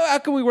how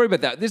can we worry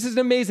about that? This is an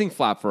amazing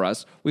flop for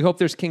us. We hope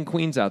there's king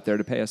queens out there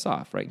to pay us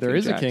off, right? There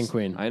is a king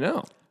queen. I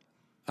know.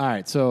 All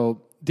right,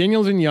 so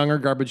Daniels and Young are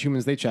garbage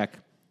humans. They check.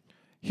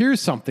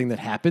 Here's something that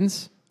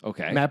happens.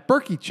 Okay. Matt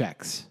Berkey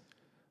checks.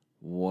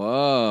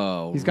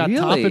 Whoa. He's got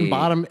top and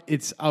bottom.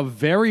 It's a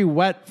very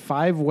wet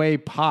 5-way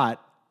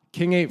pot.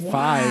 King 8-5,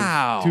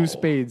 Wow. 2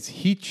 spades.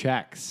 He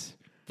checks.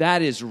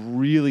 That is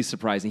really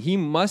surprising. He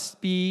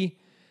must be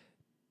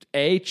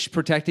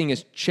protecting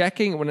his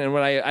checking. When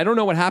I don't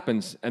know what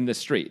happens in this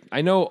street.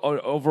 I know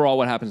overall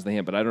what happens to the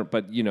hand, but I don't.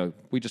 But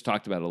we just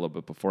talked about it a little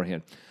bit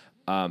beforehand.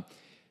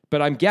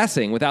 But I'm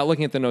guessing, without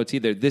looking at the notes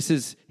either, this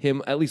is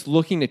him at least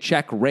looking to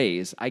check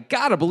raise. I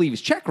gotta believe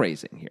he's check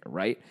raising here,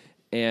 right?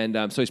 And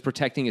so he's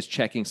protecting his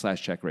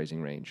checking/check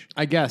raising range.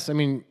 I guess. I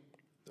mean,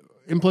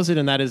 implicit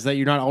in that is that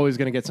you're not always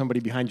going to get somebody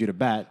behind you to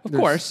bet. Of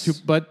course.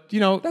 But,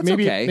 That's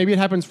maybe okay. maybe it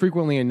happens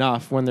frequently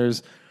enough when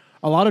there's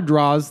a lot of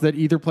draws that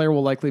either player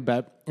will likely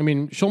bet. I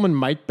mean, Shulman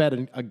might bet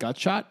a gut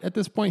shot at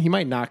this point. He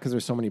might not because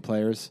there's so many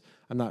players.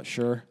 I'm not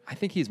sure. I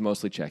think he's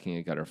mostly checking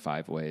a gutter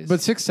 5 ways. But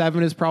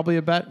 6-7 is probably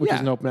a bet, which Yeah.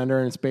 is an open ender,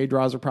 and spade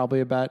draws are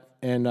probably a bet.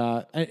 And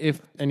if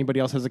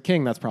anybody else has a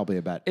king, that's probably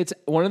a bet. It's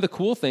one of the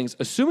cool things,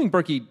 assuming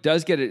Berkey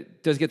does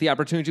get the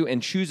opportunity to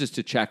and chooses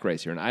to check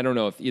raise here, and I don't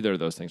know if either of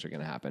those things are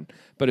going to happen,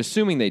 but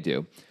assuming they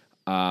do,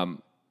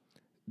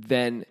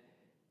 then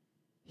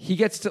he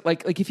gets to,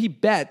 like if he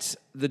bets,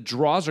 the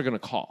draws are going to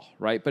call,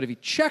 right? But if he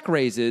check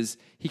raises,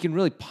 he can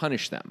really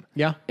punish them.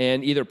 Yeah.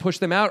 And either push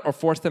them out or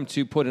force them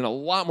to put in a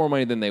lot more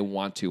money than they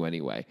want to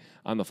anyway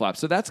on the flop.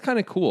 So that's kind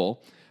of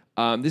cool.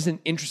 This is an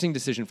interesting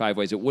decision 5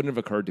 ways. It wouldn't have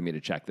occurred to me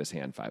to check this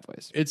hand 5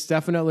 ways. It's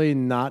definitely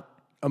not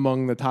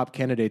among the top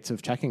candidates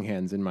of checking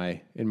hands in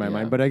my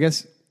mind. But I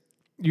guess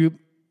I don't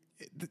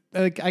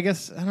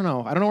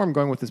know. I don't know where I'm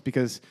going with this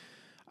because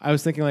I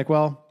was thinking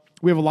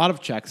we have a lot of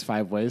checks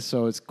 5 ways,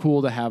 so it's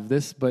cool to have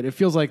this, but it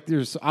feels like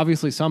there's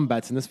obviously some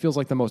bets, and this feels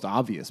like the most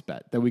obvious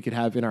bet that we could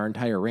have in our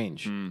entire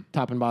range.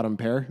 Top and bottom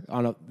pair.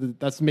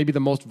 That's maybe the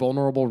most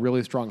vulnerable,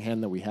 really strong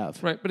hand that we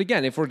have. Right. But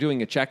again, if we're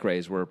doing a check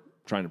raise, we're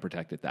trying to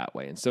protect it that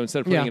way. And so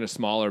instead of putting in a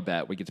smaller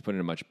bet, we get to put in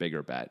a much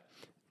bigger bet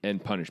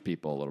and punish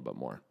people a little bit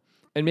more.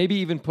 And maybe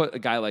even put a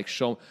guy like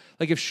Shulman.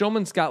 Like if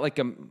Shulman's got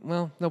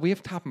we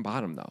have top and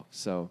bottom though.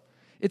 So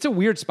it's a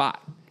weird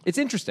spot. It's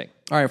interesting.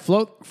 All right,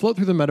 float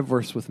through the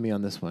metaverse with me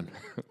on this one.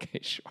 Okay,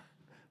 sure.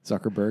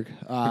 Zuckerberg.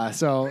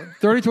 So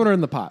 3,200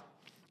 in the pot.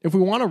 If we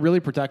want to really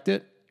protect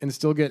it and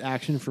still get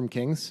action from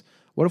kings,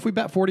 what if we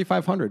bet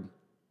 4,500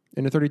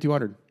 into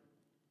 3,200?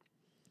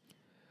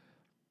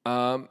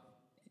 I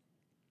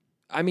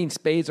mean,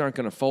 spades aren't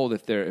going to fold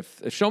if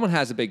Shulman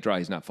has a big draw,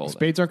 he's not folding.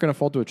 Spades aren't going to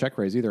fold to a check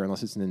raise either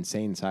unless it's an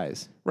insane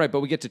size. Right, but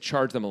we get to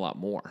charge them a lot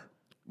more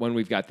when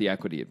we've got the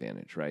equity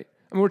advantage, right?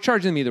 I mean, we're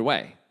charging them either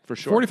way, for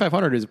sure.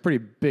 4,500 is a pretty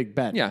big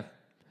bet. Yeah.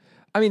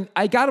 I mean,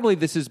 I got to believe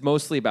this is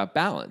mostly about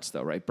balance,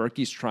 though, right?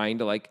 Berkey's trying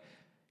to,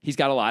 he's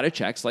got a lot of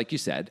checks, like you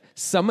said.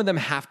 Some of them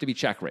have to be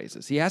check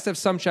raises. He has to have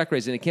some check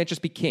raises, and it can't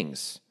just be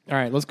kings. All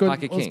right, let's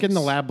get in the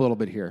lab a little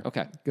bit here.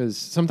 Okay. Because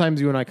sometimes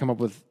you and I come up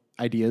with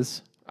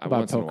ideas about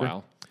once poker. in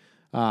a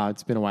while.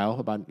 It's been a while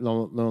about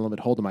no limit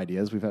hold'em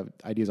ideas. We've had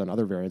ideas on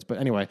other variants. But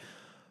anyway,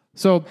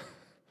 so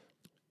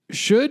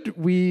should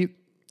we,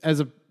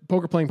 as a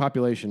poker playing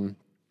population,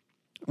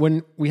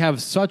 when we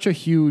have such a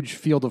huge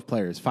field of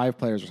players, 5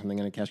 players or something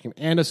in a cash game,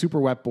 and a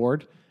super wet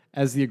board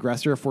as the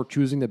aggressor, if we're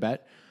choosing to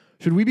bet,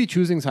 should we be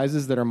choosing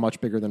sizes that are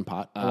much bigger than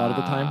pot a lot of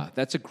the time?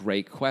 That's a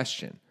great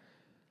question.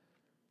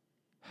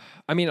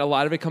 I mean, a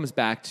lot of it comes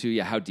back to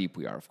how deep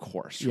we are, of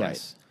course,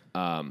 Yes. right?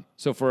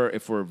 So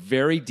if we're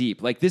very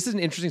deep, this is an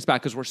interesting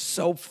spot because we're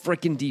so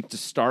freaking deep to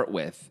start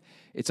with.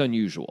 It's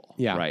unusual,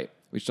 right?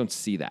 We just don't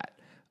see that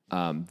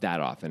that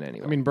often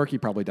anyway. I mean,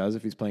 Berkey probably does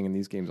if he's playing in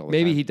these games all the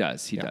Maybe time. he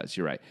does. He does.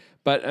 You're right.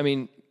 But I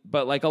mean,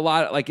 a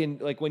lot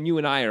when you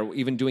and I are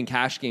even doing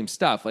cash game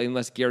stuff,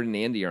 unless Garrett and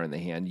Andy are in the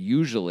hand,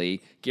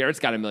 usually Garrett's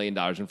got $1 million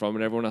in front of him,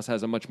 and everyone else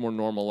has a much more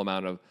normal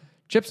amount of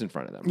chips in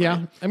front of them. Yeah.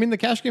 Right? I mean, the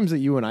cash games that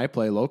you and I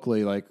play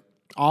locally,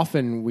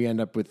 often we end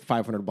up with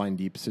 500 blind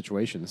deep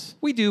situations.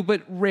 We do,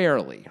 but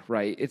rarely,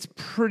 right? It's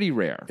pretty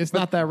rare. It's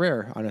not that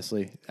rare,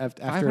 honestly.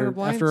 After 500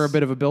 blinds? after a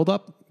bit of a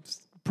build-up,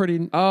 it's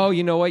pretty... Oh,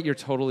 you know what? You're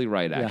totally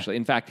right, actually.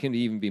 In fact, can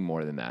even be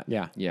more than that.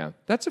 Yeah. Yeah.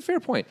 That's a fair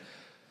point.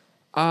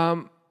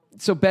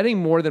 So betting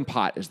more than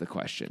pot is the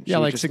question.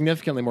 Yeah,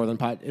 significantly more than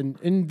pot.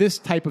 In this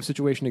type of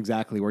situation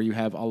exactly, where you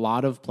have a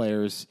lot of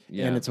players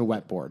and it's a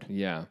wet board.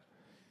 Yeah.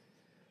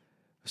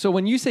 So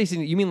when you say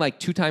you mean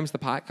 2 times the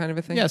pot kind of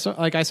a thing? Yeah, so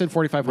I said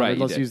 4,500. Right,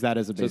 Let's use that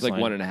as a baseline. So it's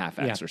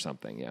 1.5x or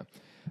something,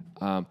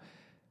 yeah.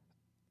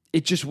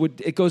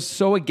 It goes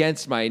so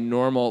against my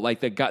normal,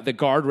 the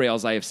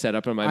guardrails I have set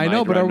up in my mind. I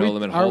know, but are we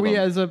hold'em.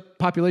 as a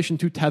population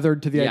too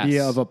tethered to the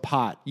idea of a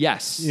pot?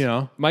 Yes. You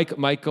know?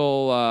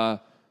 Michael,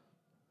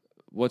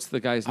 what's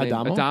the guy's name?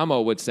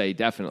 Adamo would say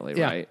definitely,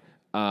 right?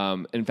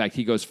 In fact,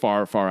 he goes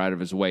far, far out of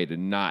his way to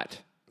not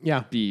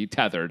be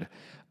tethered.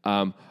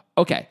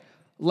 Okay.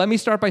 Let me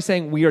start by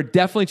saying we are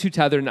definitely too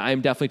tethered, and I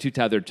am definitely too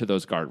tethered to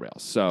those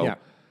guardrails. So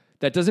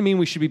that doesn't mean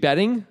we should be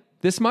betting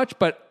this much,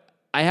 but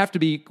I have to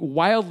be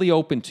wildly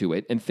open to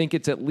it and think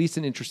it's at least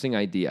an interesting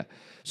idea.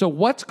 So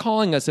what's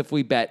calling us if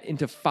we bet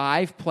into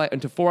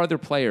four other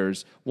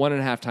players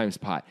 1.5 times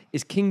pot?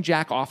 Is King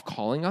Jack off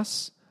calling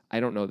us? I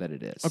don't know that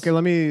it is.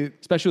 Okay,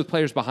 Especially with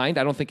players behind,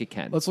 I don't think it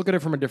can. Let's look at it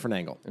from a different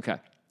angle. Okay.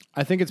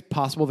 I think it's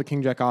possible the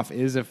King Jack off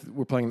is if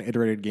we're playing an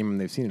iterated game and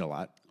they've seen it a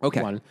lot.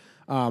 Okay.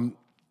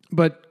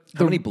 But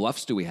how many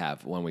bluffs do we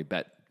have when we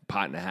bet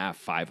pot and a half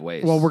 5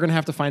 ways? Well, we're going to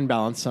have to find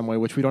balance some way,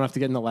 which we don't have to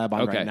get in the lab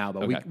on right now.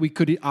 But Okay. we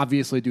could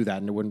obviously do that,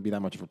 and it wouldn't be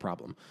that much of a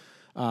problem.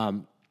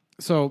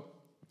 So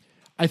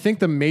I think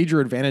the major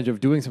advantage of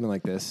doing something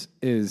like this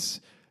is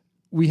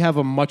we have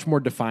a much more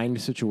defined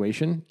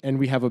situation, and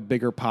we have a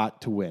bigger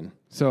pot to win.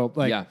 So,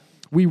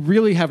 we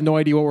really have no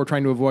idea what we're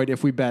trying to avoid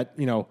if we bet,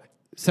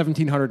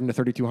 1,700 into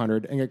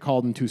 3,200 and get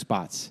called in 2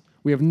 spots.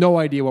 We have no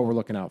idea what we're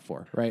looking out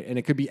for, right? And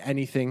it could be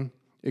anything.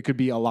 It could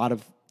be a lot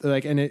of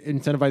and it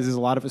incentivizes a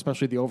lot of,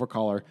 especially the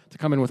overcaller, to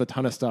come in with a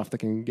ton of stuff that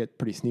can get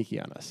pretty sneaky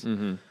on us.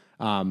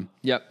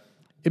 Yep.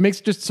 It makes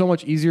it just so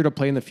much easier to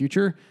play in the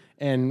future,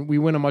 and we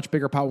win a much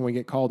bigger pot when we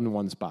get called in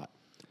one spot.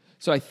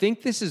 So I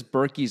think this is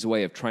Berkey's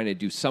way of trying to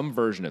do some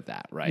version of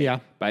that, right? Yeah.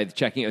 By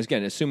checking,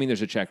 again, assuming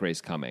there's a check raise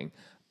coming,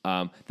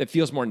 that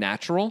feels more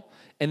natural,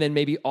 and then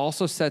maybe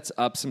also sets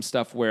up some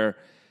stuff where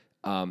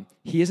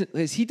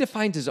he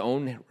defines his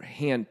own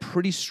hand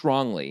pretty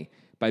strongly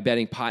by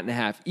betting pot and a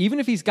half, even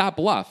if he's got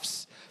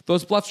bluffs.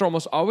 Those bluffs are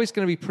almost always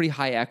going to be pretty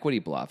high equity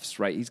bluffs,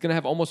 right? He's going to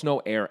have almost no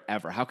air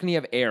ever. How can he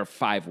have air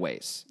 5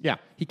 ways? Yeah.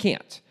 He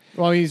can't.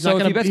 Well, he's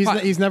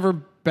never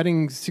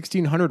betting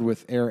 1,600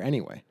 with air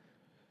anyway.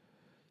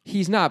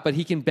 He's not, but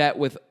he can bet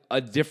with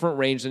a different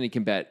range than he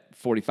can bet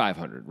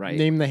 4,500, right?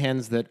 Name the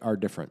hands that are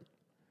different.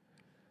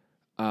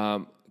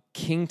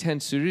 King 10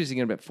 suited, is he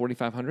going to bet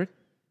 4,500?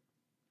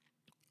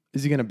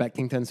 Is he going to bet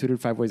King 10 suited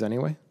 5 ways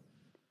anyway?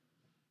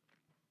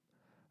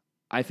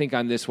 I think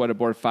on this what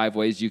board 5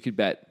 ways, you could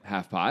bet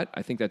half pot.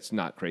 I think that's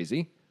not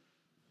crazy.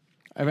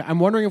 I'm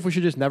wondering if we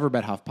should just never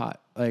bet half pot.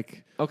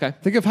 Okay.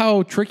 Think of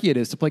how tricky it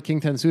is to play King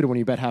 10 suited when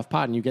you bet half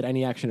pot and you get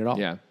any action at all.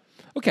 Yeah.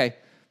 Okay.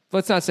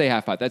 Let's not say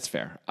half pot. That's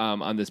fair.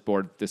 On this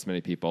board, this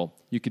many people,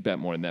 you could bet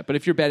more than that. But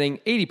if you're betting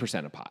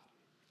 80% of pot,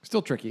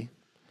 still tricky.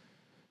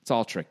 It's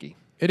all tricky.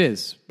 It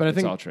is, but I think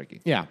it's all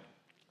tricky. Yeah.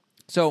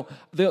 So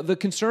the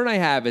concern I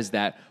have is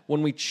that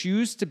when we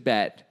choose to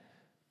bet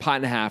pot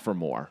and a half or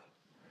more,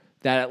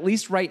 that at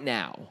least right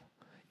now,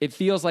 it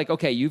feels like,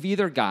 okay, you've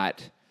either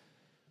got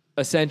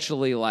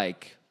essentially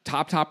like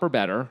top or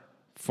better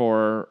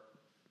for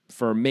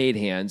made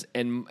hands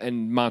and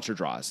monster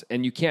draws,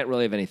 and you can't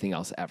really have anything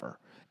else ever.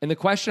 And the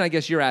question I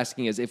guess you're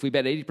asking is, if we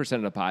bet 80%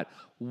 of the pot,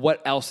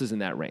 what else is in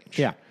that range?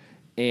 Yeah.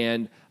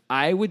 And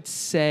I would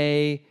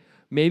say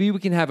maybe we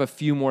can have a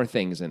few more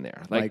things in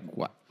there. Like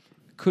what?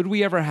 Could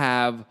we ever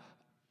have...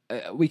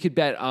 we could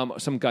bet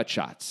some gut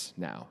shots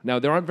now. Now,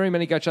 there aren't very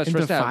many gut shots into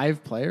for us to have.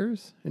 5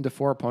 players? Into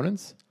 4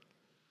 opponents?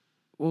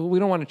 Well, we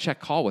don't want to check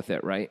call with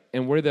it, right?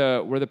 And we're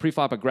the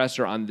pre-flop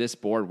aggressor on this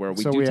board where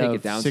we do take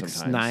it down 6,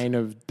 sometimes. 9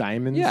 of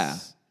diamonds? Yeah.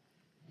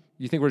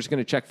 You think we're just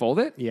going to check fold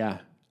it? Yeah,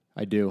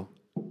 I do.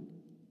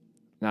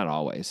 Not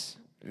always.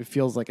 It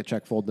feels like a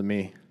check fold to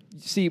me.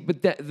 See,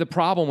 but the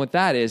problem with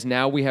that is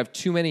now we have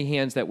too many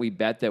hands that we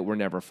bet that we're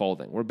never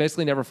folding. We're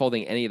basically never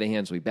folding any of the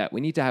hands we bet. We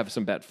need to have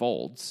some bet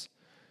folds.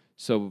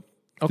 So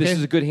this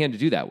is a good hand to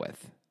do that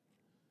with.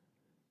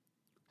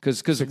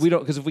 Because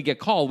if we get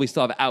called, we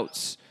still have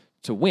outs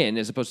to win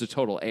as opposed to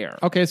total air.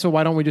 Okay, so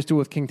why don't we just do it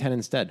with King 10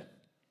 instead?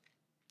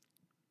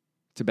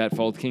 To bet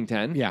fold King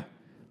 10? Yeah.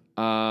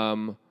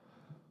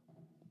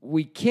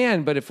 We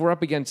can, but if we're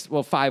up against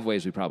 5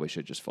 ways, we probably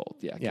should just fold.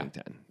 Yeah, Yeah. King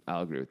 10.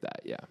 I'll agree with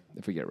that. Yeah,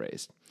 if we get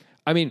raised.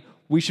 I mean,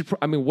 what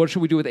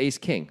should we do with Ace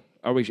King?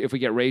 If we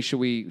get raised, should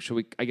we?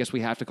 I guess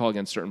we have to call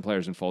against certain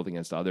players and fold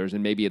against others,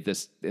 and maybe in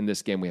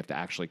this game we have to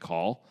actually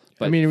call.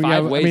 But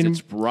 5 ways,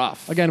 it's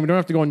rough. Again, we don't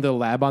have to go into the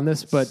lab on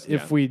this, but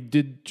if we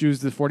did choose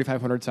the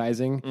 4,500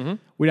 sizing,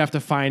 we'd have to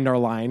find our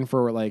line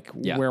for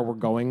where we're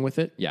going with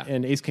it. Yeah.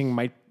 And Ace King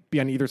might be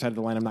on either side of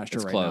the line. I'm not sure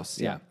It's right close.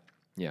 now.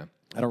 Yeah.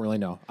 I don't really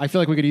know. I feel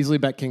like we could easily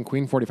bet King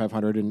Queen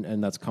 4,500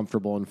 and that's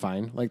comfortable and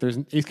fine. Like there's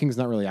Ace King's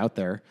not really out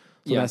there.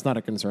 So that's not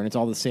a concern. It's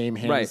all the same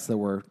hands that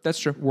we're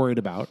worried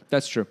about.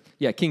 That's true.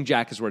 Yeah, King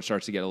Jack is where it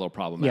starts to get a little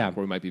problematic, Yeah.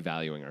 where we might be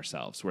valuing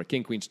ourselves. Where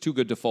King Queen's too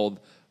good to fold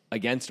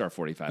against our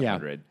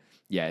 4,500.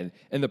 Yeah,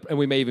 and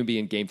we may even be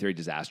in game theory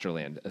disaster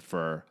land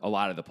for a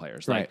lot of the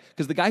players. Right.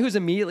 Because the guy who's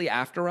immediately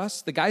after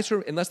us, the guys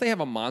who, unless they have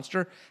a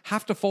monster,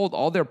 have to fold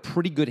all their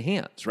pretty good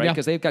hands, right? Yeah.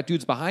 Because they've got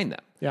dudes behind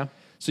them. Yeah.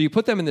 So you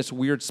put them in this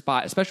weird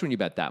spot, especially when you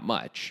bet that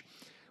much,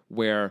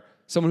 where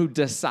someone who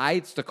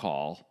decides to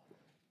call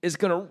is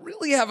going to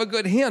really have a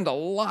good hand a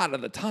lot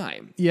of the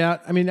time. Yeah,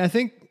 I mean, I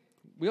think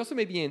we also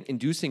may be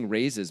inducing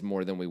raises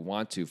more than we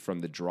want to from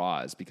the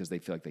draws because they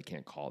feel like they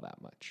can't call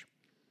that much.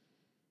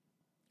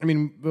 I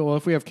mean, well,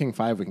 if we have King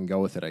 5, we can go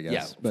with it, I guess.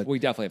 Yeah, but we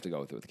definitely have to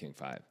go with it with King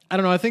 5. I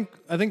don't know. I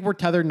think we're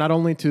tethered not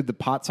only to the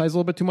pot size a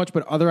little bit too much,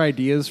 but other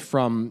ideas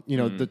from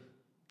the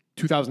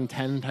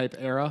 2010 type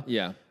era.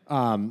 Yeah.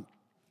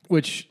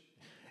 Which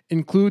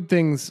include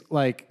things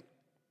like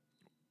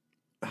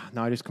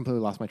No, I just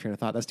completely lost my train of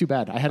thought. That's too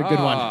bad. I had a good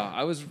one.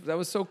 That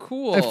was so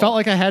cool. I felt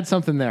like I had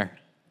something there.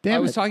 Damn I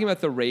it. was talking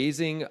about the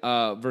raising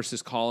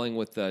versus calling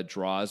with the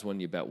draws when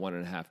you bet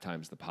 1.5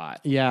 times the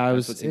pot. Yeah,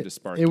 That's what seemed to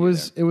spark it you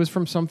was there. it was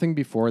from something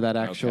before that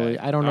actually. Okay.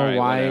 I don't All know right,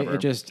 why whatever. it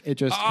just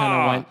kind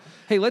of went.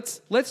 Hey,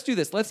 let's do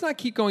this. Let's not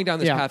keep going down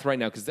this path right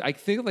now because I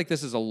feel like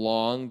this is a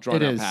long,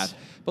 drawn out path.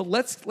 But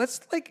let's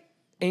like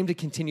aim to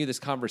continue this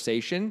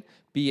conversation,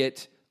 be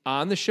it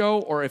on the show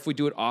or if we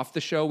do it off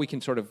the show, we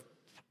can sort of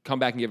come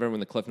back and give everyone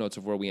the cliff notes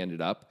of where we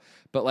ended up.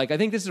 But like I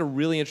think this is a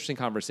really interesting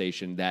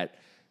conversation that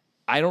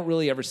I don't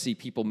really ever see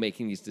people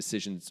making these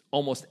decisions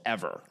almost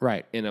ever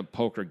in a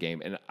poker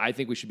game. And I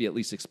think we should be at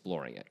least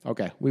exploring it.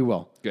 Okay, we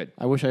will. Good.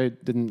 I wish I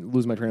didn't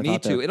lose my train of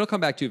thought. Me too. There. It'll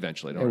come back to you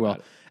eventually. Don't worry about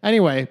it.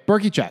 Anyway,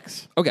 Berkey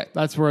checks. Okay.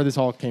 That's where this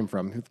all came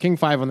from. King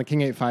 5 on the King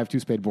 8-5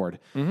 two-spade board.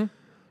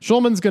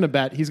 Schulman's going to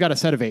bet. He's got a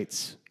set of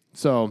 8s.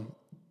 So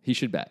he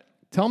should bet.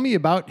 Tell me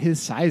about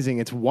his sizing.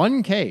 It's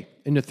 1K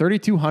into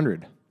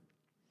 3,200.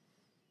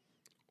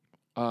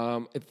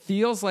 It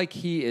feels like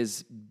he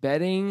is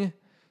betting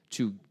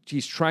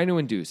he's trying to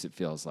induce, it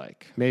feels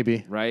like.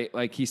 Maybe. Right?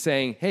 Like he's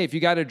saying, hey, if you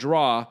got a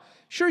draw,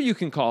 sure you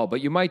can call,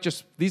 but you might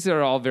these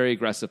are all very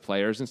aggressive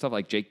players and stuff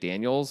like Jake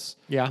Daniels.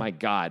 Yeah. My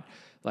God.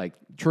 Like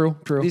True.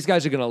 These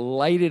guys are going to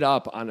light it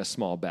up on a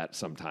small bet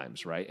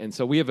sometimes, right? And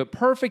so we have a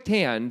perfect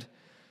hand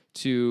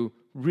to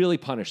really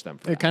punish them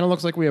for that. It kind of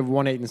looks like we have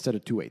 1-8 instead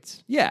of 2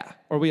 8s. Yeah.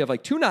 Or we have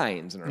like 2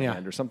 9s in our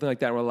hand or something like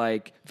that. We're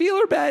like,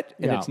 feeler bet.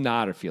 And it's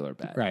not a feeler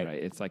bet. Right.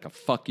 It's like a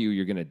fuck you,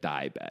 you're going to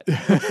die bet.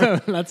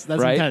 That's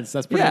right? intense.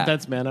 That's pretty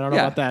intense, man. I don't know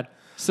about that.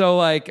 So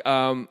like,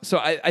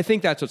 I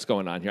think that's what's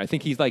going on here. I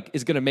think he's like,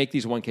 is going to make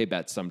these 1K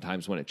bets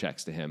sometimes when it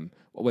checks to him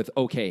with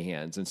okay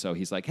hands. And so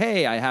he's like,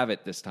 hey, I have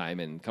it this time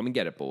and come and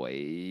get it,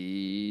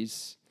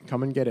 boys.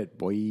 Come and get it,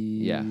 boys.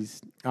 Yeah.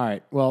 All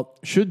right. Well,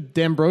 should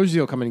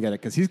D'Ambrosio come and get it?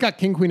 Because he's got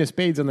King Queen of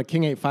Spades on the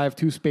King 8-5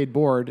 two-spade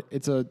board.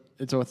 It's a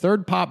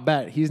third pop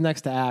bet. He's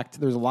next to act.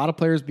 There's a lot of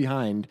players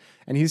behind,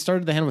 and he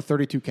started the hand with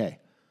 32K.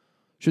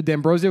 Should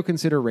D'Ambrosio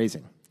consider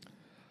raising?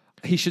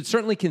 He should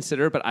certainly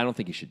consider it, but I don't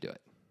think he should do it.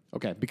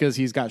 Okay, because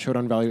he's got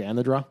showdown value and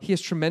the draw? He has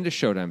tremendous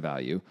showdown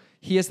value.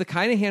 He has the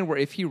kind of hand where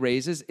if he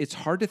raises, it's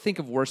hard to think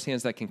of worse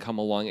hands that can come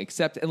along,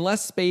 except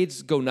unless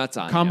spades go nuts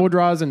on Combo him.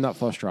 draws and nut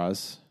flush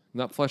draws.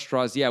 Nut flush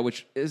draws, yeah,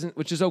 which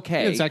is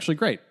okay. It's actually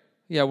great.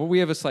 Yeah, well, we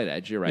have a slight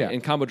edge. You're right. Yeah.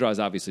 And combo draws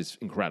obviously is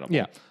incredible.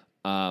 Yeah.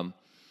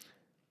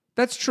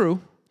 That's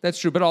true. That's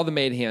true. But all the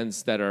made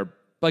hands that are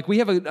like we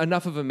have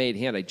enough of a made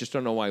hand. I just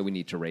don't know why we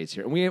need to raise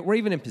here. And we're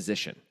even in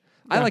position.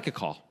 I like a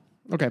call.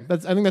 Okay, I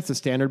think that's the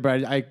standard,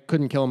 but I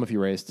couldn't kill him if he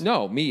raised.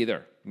 No, me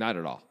either. Not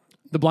at all.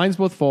 The blinds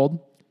both fold,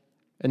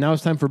 and now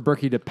it's time for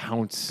Berkey to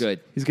pounce.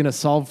 Good. He's going to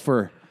solve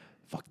for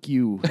fuck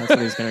you. That's what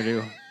he's going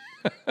to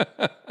do.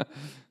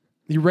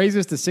 He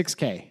raises to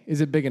 6K.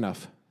 Is it big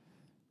enough?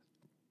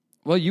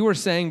 Well, you were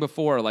saying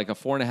before like a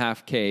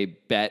 4.5K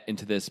bet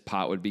into this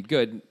pot would be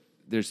good.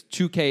 There's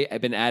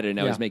 2K been added,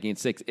 now he's making it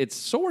 6. It's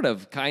sort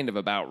of kind of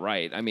about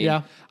right. I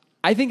mean,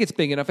 I think it's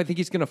big enough. I think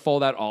he's going to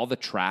fold out all the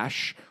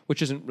trash,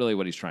 which isn't really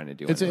what he's trying to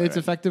do. It's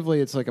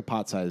effectively, it's like a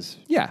pot size.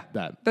 Yeah,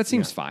 bet. That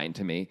seems fine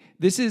to me.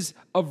 This is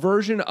a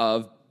version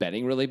of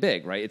betting really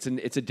big, right?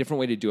 It's a different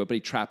way to do it, but he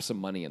traps some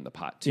money in the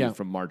pot too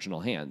from marginal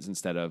hands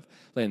instead of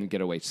letting them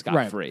get away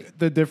scot-free. Right.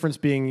 The difference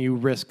being you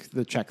risk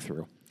the check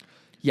through.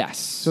 Yes.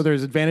 So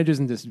there's advantages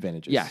and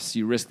disadvantages. Yes,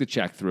 you risk the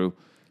check through.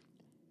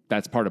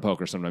 That's part of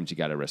poker. Sometimes you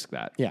got to risk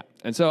that. Yeah.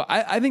 And so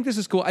I think this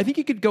is cool. I think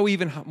you could go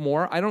even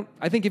more.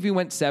 I think if you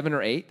went 7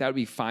 or 8, that would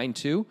be fine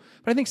too.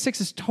 But I think 6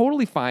 is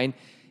totally fine.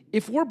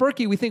 If we're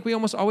Berkey, we think we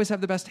almost always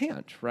have the best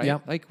hand, right? Yeah.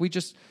 Like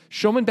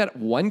Showman bet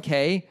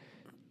 1K,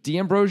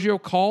 D'Ambrosio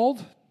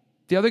called,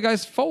 the other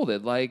guys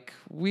folded. Like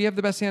we have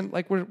the best hand.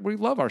 Like we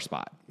love our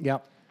spot.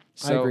 Yep.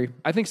 So I agree.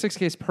 I think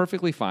 6K is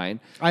perfectly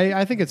fine.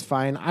 I think it's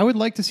fine. I would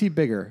like to see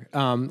bigger.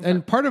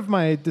 And part of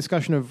my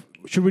discussion of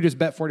should we just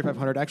bet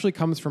 4,500 actually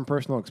comes from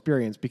personal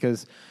experience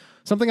because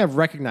something I've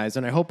recognized,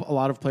 and I hope a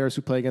lot of players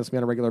who play against me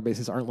on a regular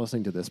basis aren't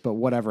listening to this, but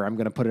whatever, I'm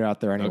going to put it out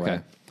there anyway.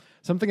 Okay.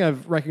 Something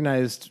I've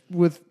recognized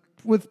with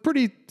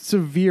pretty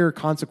severe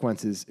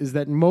consequences is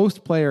that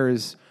most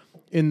players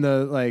in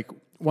the like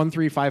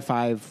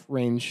 1-3-5-5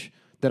 range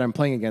that I'm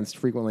playing against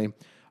frequently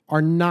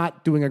are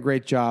not doing a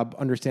great job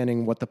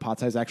understanding what the pot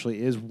size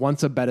actually is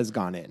once a bet has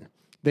gone in.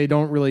 They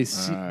don't really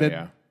see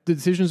that the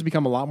decisions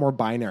become a lot more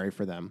binary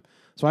for them.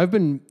 So I've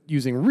been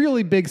using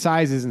really big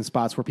sizes in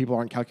spots where people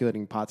aren't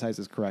calculating pot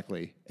sizes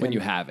correctly. When you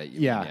have it.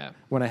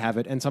 When I have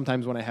it. And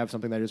sometimes when I have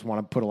something that I just want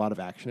to put a lot of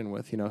action in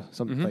with,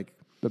 something like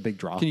the big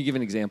draw. Can you give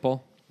an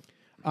example?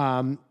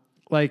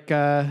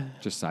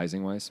 Just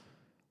sizing wise?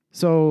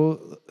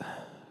 So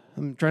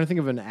I'm trying to think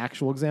of an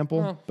actual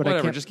example. But whatever.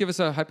 I can't. Just give us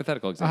a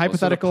hypothetical example. A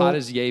hypothetical. So the pot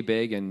is yay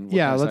big and what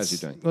kind of size are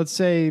you doing? Let's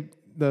say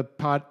the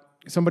pot,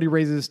 somebody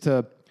raises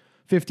to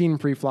 15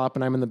 pre-flop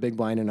and I'm in the big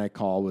blind and I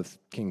call with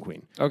king,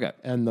 queen. Okay.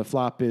 And the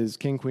flop is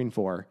king, queen,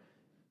 4.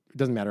 It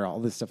doesn't matter. All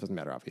this stuff doesn't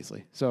matter,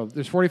 obviously. So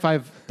there's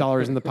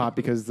 $45 in the pot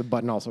because the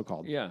button also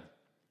called. Yeah.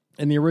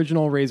 And the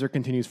original raiser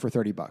continues for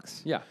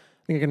 $30. Yeah. I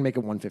think I can make it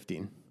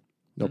 115.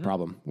 No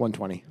problem.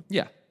 120.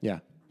 Yeah. Yeah.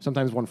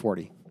 Sometimes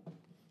 140.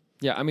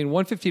 Yeah, I mean,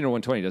 115 or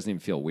 120 doesn't even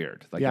feel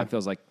weird. Like, Yeah. that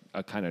feels like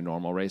a kind of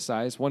normal race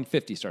size.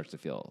 150 starts to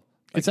feel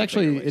like It's a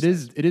actually, bigger race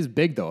size. it is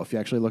big, though, if you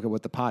actually look at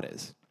what the pot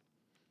is.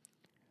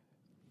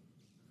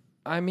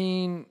 I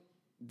mean,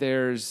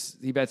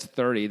 he bets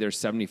 30. There's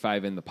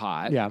 75 in the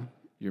pot. Yeah.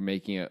 You're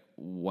making it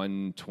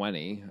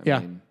 120. Yeah. I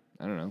mean,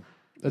 I don't know.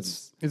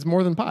 It's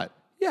more than pot.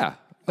 Yeah.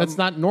 That's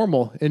not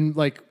normal in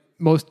like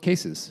most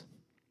cases.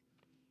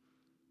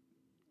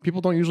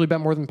 People don't usually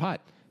bet more than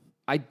pot.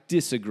 I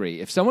disagree.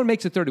 If someone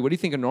makes it 30, what do you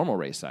think a normal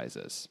race size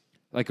is?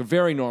 Like a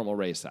very normal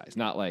race size,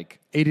 not like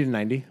 80 to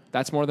 90.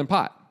 that's more than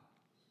pot.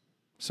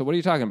 So what are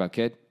you talking about,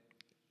 kid?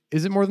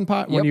 Is it more than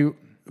pot when Yep. you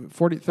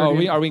 40,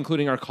 30? Oh, are we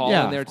including our call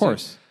Yeah, in there of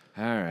course. too?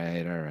 All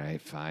right,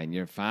 fine.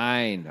 You're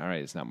fine. All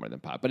right, it's not more than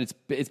pot, but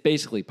it's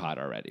basically pot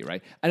already,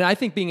 right? And I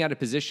think being out of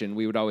position,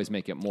 we would always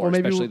make it more, Or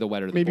maybe, especially the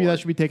wetter the maybe board. that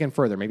should be taken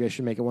further. Maybe I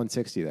should make it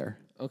 160 there.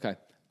 Okay.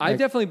 I've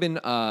definitely been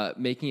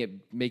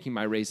making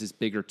my raises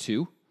bigger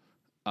too,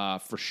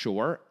 for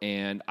sure.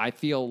 And I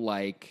feel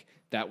like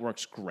that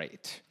works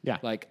great. Yeah.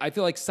 Like, I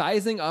feel like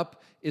sizing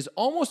up is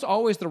almost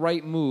always the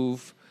right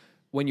move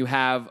when you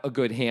have a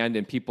good hand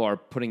and people are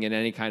putting in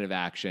any kind of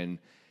action.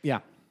 Yeah.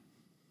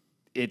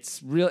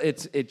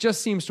 It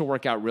just seems to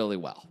work out really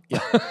well. Yeah.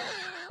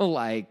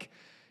 Like,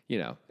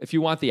 if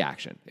you want the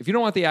action. If you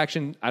don't want the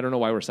action, I don't know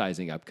why we're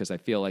sizing up, because I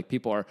feel like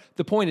people are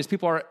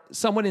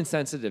somewhat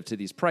insensitive to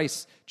these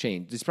price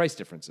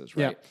differences,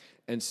 right? Yeah.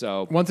 And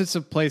so Once it's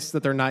a place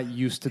that they're not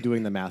used to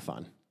doing the math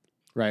on,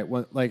 right?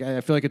 Like,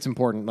 I feel like it's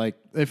important. Like,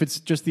 if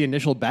it's just the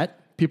initial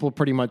bet, people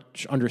pretty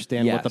much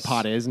understand what the Yes.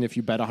 pot is. And if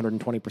you bet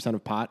 120%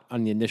 of pot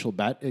on the initial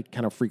bet, it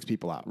kind of freaks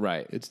people out.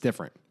 Right. It's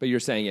different. But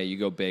you're saying, you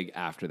go big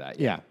after that.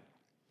 Yeah.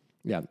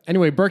 Yeah.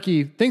 Anyway,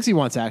 Berkey thinks he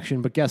wants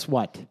action, but guess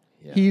what?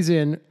 Yeah. He's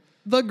in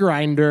the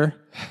grinder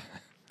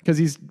because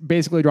he's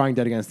basically drawing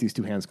dead against these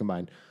two hands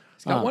combined.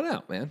 He's got one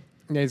out, man.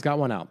 Yeah, he's got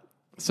one out.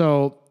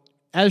 So,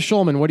 as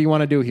Schulman, what do you want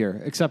to do here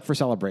except for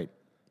celebrate?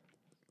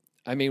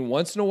 I mean,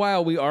 once in a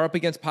while we are up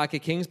against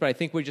pocket kings, but I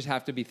think we just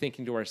have to be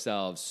thinking to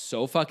ourselves,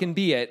 so fucking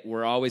be it.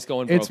 We're always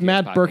going broke. It's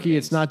Matt against pocket Berkey. kings.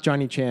 It's not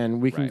Johnny Chan.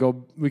 We can Right.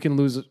 we can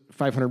lose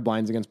 500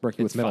 blinds against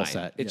Berkey with middle fine.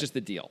 set. It's just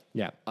the deal.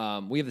 Yeah.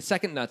 We have the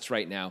second nuts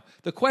right now.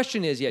 The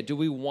question is, do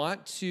we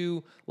want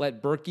to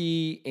let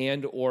Berkey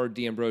and or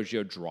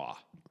D'Ambrosio draw,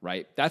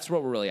 right? That's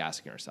what we're really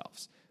asking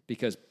ourselves,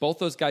 because both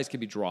those guys could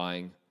be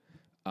drawing.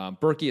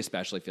 Berkey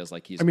especially feels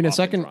like he's. I mean, a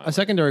often drawing.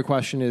 secondary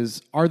question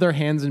is: are there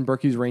hands in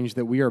Berkey's range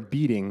that we are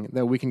beating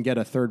that we can get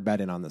a third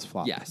bet in on this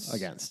flop Yes.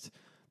 against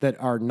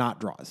that are not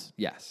draws?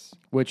 Yes.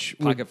 Which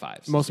Pocket would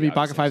fives. mostly be Yeah,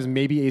 pocket obviously. fives,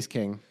 maybe ace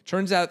king.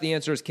 Turns out the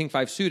answer is king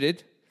 5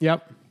 suited.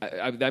 Yep.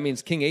 That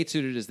means king 8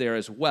 suited is there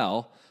as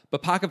well.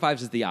 But pocket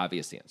fives is the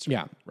obvious answer.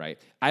 Yeah. Right.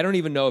 I don't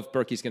even know if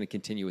Berkey's going to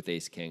continue with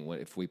ace king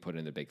if we put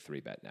in the big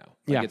 3 bet now.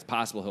 Yeah. It's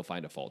possible he'll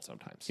find a fold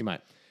sometimes. He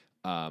might.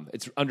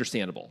 It's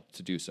understandable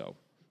to do so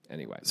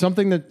anyway.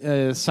 Something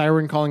that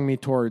Siren calling me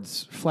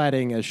towards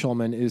flatting as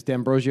Schulman is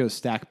D'Ambrosio's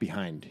stack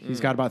behind. He's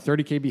got about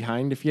 30K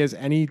behind. If he has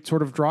any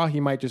sort of draw, he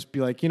might just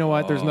be like, you know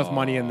what, there's enough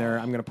money in there.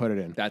 I'm going to put it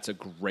in. That's a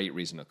great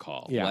reason to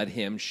call. Yeah. Let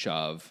him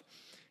shove,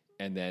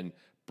 and then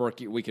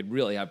Berkey, we could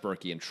really have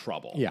Berkey in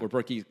trouble. Yeah. Where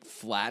Berkey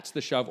flats the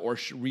shove or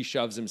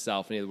reshoves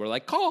himself, and we're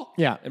like, call.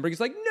 Yeah. And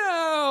Berkey's like,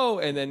 no.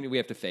 And then we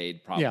have to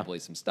fade probably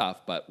some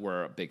stuff, but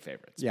we're big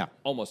favorites. Yeah.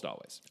 Almost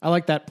always. I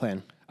like that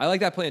plan. I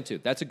like that plan too.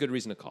 That's a good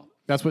reason to call.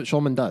 That's what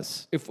Schulman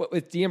does. If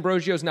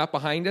D'Ambrosio's not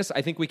behind us,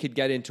 I think we could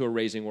get into a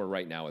raising war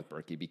right now with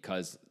Berkey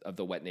because of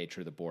the wet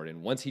nature of the board.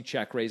 And once he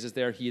check raises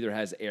there, he either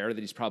has air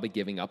that he's probably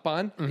giving up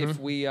on if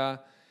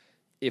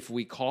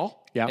we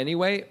call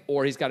anyway,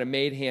 or he's got a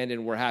made hand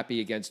and we're happy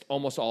against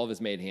almost all of his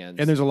made hands.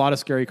 And there's a lot of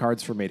scary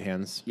cards for made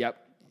hands. Yep.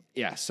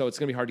 Yeah, so it's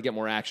going to be hard to get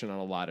more action on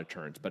a lot of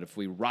turns. But if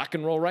we rock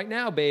and roll right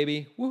now,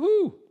 baby,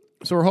 woohoo.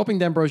 So we're hoping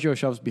D'Ambrosio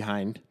shoves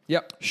behind.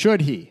 Yep.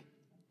 Should he?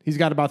 He's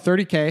got about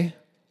 30K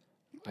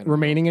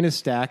remaining in his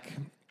stack.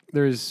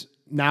 There's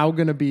now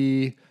going to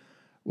be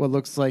what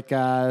looks like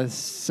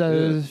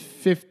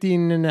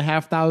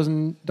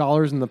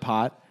 $15,500 in the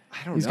pot.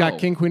 He's got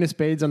king, queen of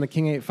spades on the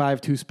king,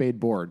 8-5, 2-spade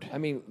board. I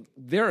mean,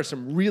 there are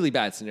some really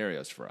bad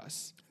scenarios for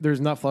us. There's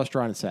nut flush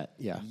draw and a set.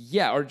 Yeah.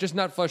 Yeah, or just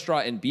not flush draw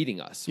and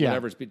beating us. Yeah.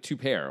 Whatever's 2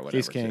 pair or whatever.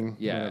 Ace king,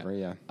 Yeah. whatever,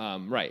 yeah.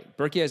 Right.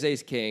 Berkey has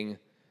ace king.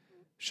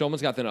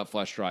 Schulman's got the nut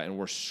flush draw, and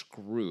we're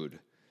screwed.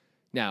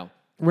 Now,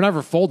 we're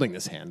never folding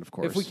this hand, of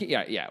course. if we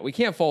we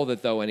can't fold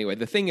it though. Anyway,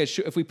 the thing is,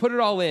 if we put it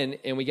all in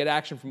and we get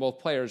action from both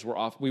players, we're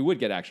off. We would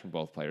get action from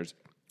both players.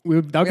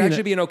 That would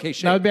actually be in okay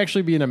shape. That would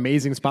actually be an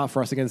amazing spot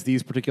for us against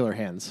these particular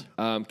hands.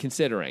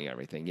 Considering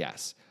everything,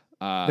 yes.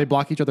 They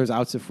block each other's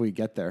outs if we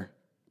get there.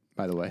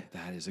 By the way,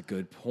 that is a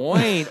good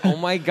point. Oh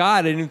my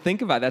God, I didn't even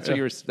think about it.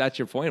 That's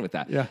your point with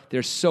that. Yeah.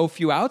 There's so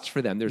few outs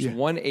for them. There's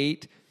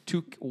 1-8,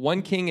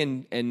 1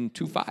 king, and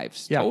 2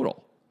 5s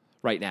total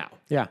right now.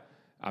 Yeah.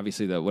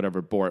 Obviously,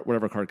 whatever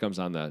card comes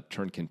on the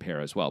turn can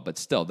pair as well. But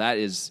still, that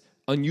is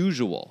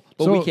unusual.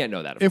 But we can't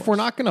know that. Of if course.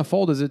 we're not going to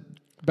fold, is it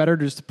better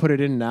just to put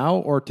it in now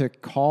or to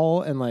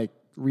call and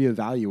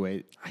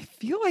reevaluate? I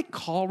feel like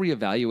call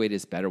reevaluate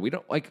is better. We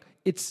don't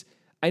it's.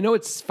 I know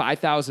it's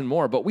 5,000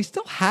 more, but we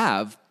still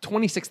have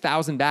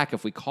 26,000 back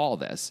if we call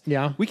this.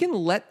 Yeah. We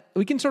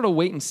can sort of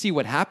wait and see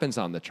what happens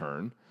on the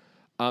turn.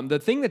 The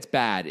thing that's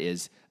bad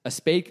is a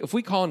spade. If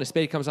we call and a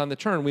spade comes on the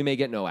turn, we may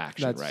get no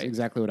action, That's right?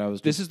 exactly what I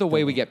was This is the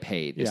way we get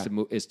paid Yeah.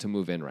 is to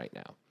move in right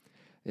now.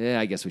 Yeah,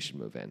 I guess we should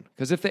move in.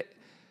 Because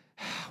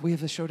we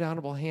have the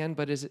showdownable hand,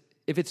 but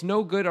if it's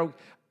no good, or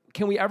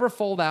can we ever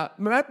fold out?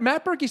 Matt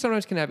Berkey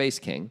sometimes can have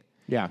ace-king.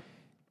 Yeah.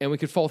 And we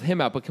could fold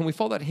him out, but can we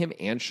fold out him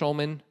and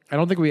Schulman? I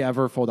don't think we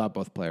ever fold out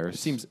both players.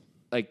 Seems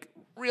like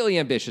really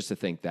ambitious to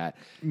think that.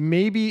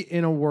 Maybe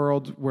in a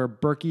world where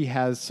Berkey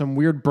has some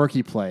weird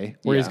Berkey play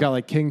where he's Yeah. got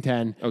like king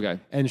 10. Okay.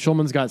 And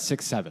Schulman's got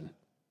 6-7.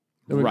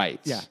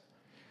 Right.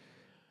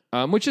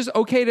 Yeah. Which is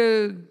okay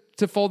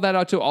to fold that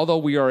out too, although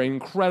we are an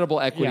incredible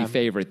equity Yeah.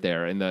 favorite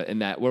there in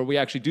that where we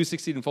actually do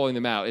succeed in folding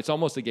them out. It's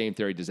almost a game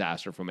theory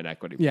disaster from an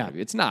equity point of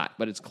view. It's not,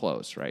 but it's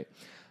close, right?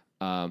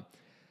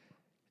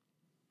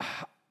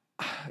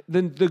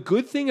 The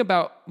good thing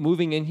about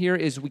moving in here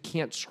is we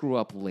can't screw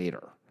up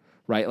later,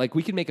 right? Like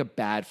we can make a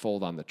bad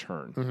fold on the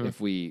turn if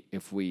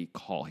we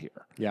call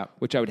here, Yeah.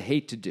 which I would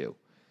hate to do.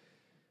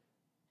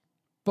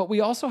 But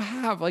we also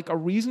have like a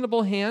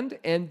reasonable hand,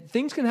 and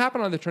things can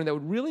happen on the turn that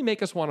would really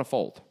make us want to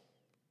fold.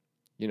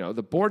 You know,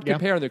 the board could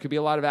pair, and there could be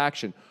a lot of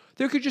action.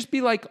 There could just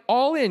be like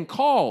all in,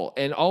 call,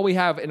 and all we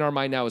have in our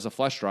mind now is a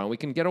flush draw, and we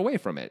can get away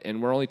from it,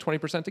 and we're only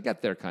 20% to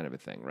get there, kind of a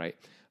thing, right?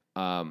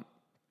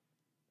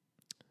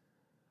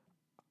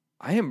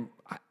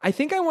 I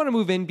think I want to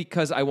move in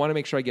because I want to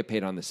make sure I get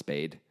paid on the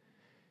spade.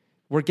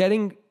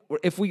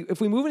 If we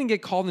move in and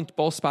get called in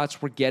both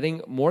spots, we're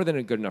getting more than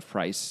a good enough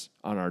price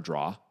on our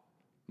draw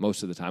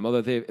most of the time.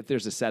 Although if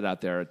there's a set out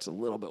there, it's a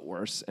little bit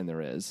worse, and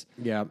there is.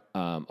 Yeah.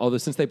 Although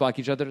since they block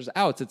each other's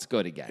outs, it's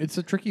good again. It's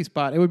a tricky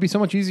spot. It would be so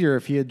much easier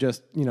if he had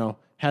just,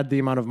 had the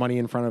amount of money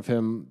in front of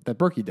him that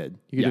Berkey did.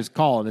 You could just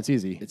call and it's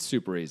easy. It's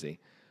super easy.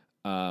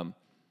 I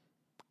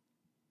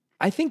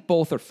think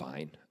both are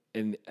fine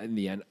in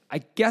the end. I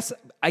guess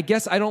I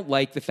don't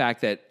like the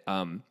fact that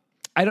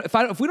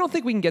if we don't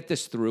think we can get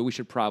this through, we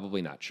should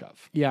probably not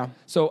shove. Yeah.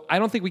 So I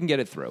don't think we can get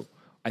it through.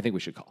 I think we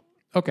should call.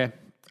 Okay.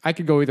 I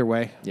could go either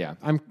way. Yeah.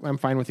 I'm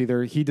fine with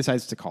either. He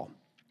decides to call.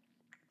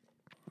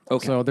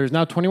 Okay. So there's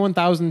now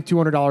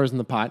 $21,200 in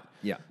the pot.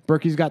 Yeah.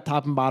 Berkey's got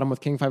top and bottom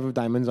with king 5 of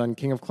diamonds on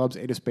king of clubs,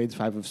 8 of spades,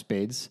 5 of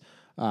spades.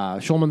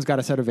 Schulman's got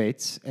a set of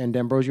 8s, and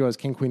D'Ambrosio has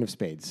king queen of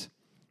spades.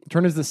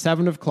 Turn is the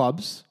 7 of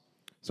clubs.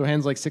 So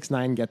hands like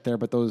 6-9 get there,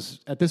 but those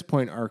at this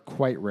point are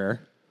quite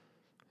rare.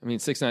 I mean,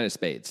 6-9 of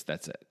spades.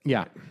 That's it.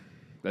 Yeah.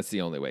 That's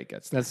the only way it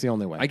gets there. That's the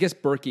only way. I guess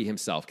Berkey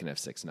himself can have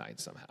 6-9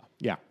 somehow.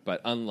 Yeah.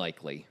 But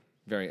unlikely.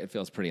 It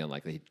feels pretty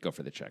unlikely he'd go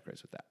for the check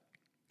raise with that.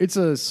 It's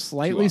a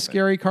slightly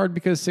scary card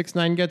because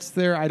 6-9 gets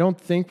there. I don't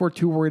think we're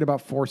too worried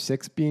about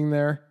 4-6 being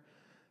there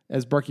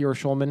as Berkey or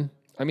Schulman.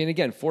 I mean,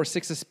 again,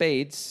 4-6 of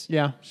spades.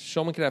 Yeah.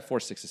 Schulman could have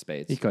 4-6 of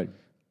spades. He could.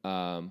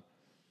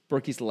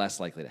 Berkey's less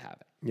likely to have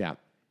it.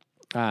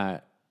 Yeah.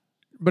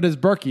 But as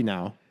Berkey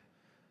now,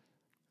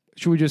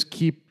 should we just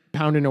keep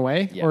pounding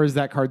away? Yeah. Or is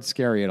that card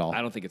scary at all?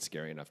 I don't think it's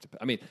scary enough to.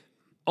 I mean,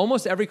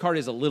 almost every card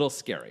is a little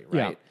scary,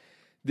 right? Yeah.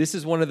 This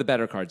is one of the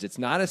better cards. It's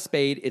not a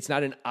spade. It's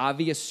not an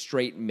obvious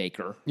straight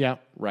maker. Yeah.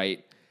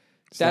 Right?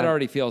 That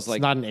already feels like...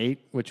 It's not an 8,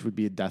 which would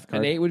be a death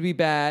card. An 8 would be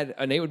bad.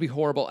 An 8 would be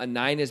horrible. A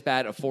 9 is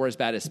bad. A 4 is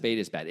bad. A spade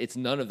is bad. It's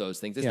none of those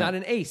things. It's not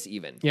an ace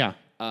even. Yeah.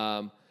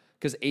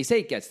 Because ace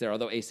 8 gets there,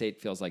 although ace 8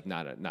 feels like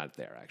not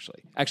there,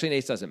 actually. Actually, an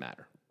ace doesn't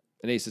matter.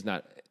 An ace is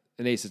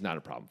not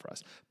a problem for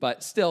us.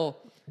 But still,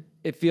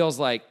 it feels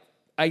like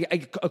a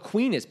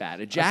queen is bad.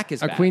 A jack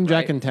is bad. A queen,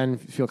 jack, right? and 10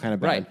 feel kind of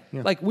bad. Right.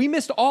 Yeah. Like, we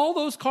missed all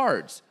those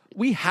cards.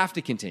 We have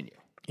to continue.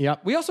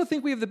 Yep. We also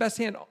think we have the best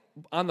hand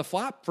on the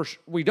flop.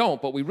 We don't,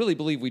 but we really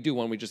believe we do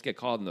when we just get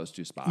called in those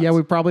two spots. Yeah,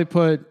 we probably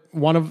put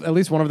at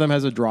least one of them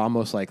has a draw,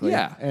 most likely.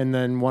 Yeah. And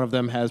then one of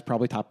them has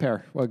probably top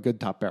pair. Well, a good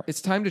top pair.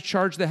 It's time to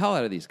charge the hell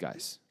out of these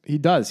guys. He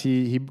does.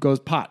 He goes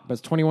pot, but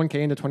it's 21K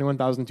into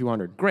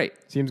 21,200. Great.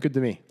 Seems good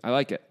to me. I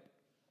like it.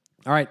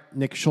 All right,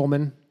 Nick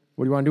Schulman,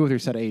 what do you want to do with your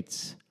set of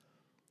 8s?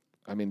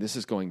 I mean, this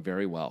is going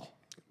very well.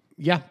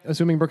 Yeah,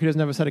 assuming Berkey doesn't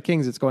have a set of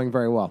kings, it's going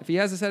very well. If he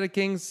has a set of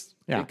kings,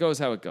 it goes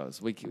how it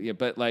goes.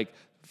 But like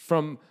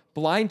from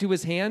blind to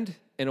his hand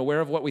and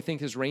aware of what we think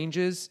his range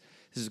is,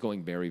 this is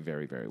going very,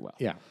 very, very well.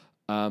 Yeah.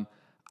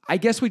 I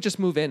guess we just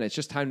move in. It's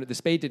just time. The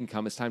spade didn't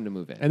come. It's time to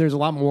move in. And there's a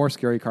lot more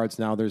scary cards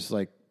now. There's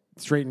like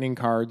straightening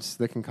cards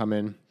that can come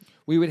in.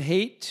 We would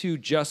hate to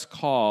just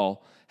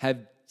have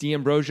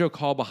D'Ambrosio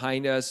call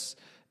behind us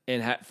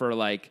and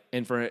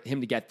for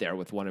him to get there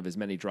with one of his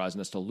many draws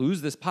and us to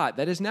lose this pot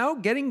that is now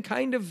getting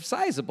kind of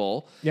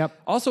sizable. Yep.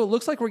 Also, it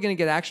looks like we're going to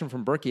get action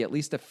from Berkey at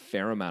least a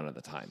fair amount of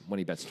the time when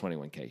he bets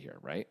 21K here,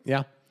 right?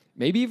 Yeah.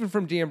 Maybe even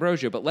from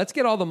D'Ambrosio, but let's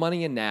get all the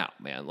money in now,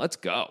 man. Let's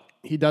go.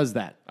 He does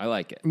that. I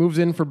like it. Moves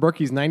in for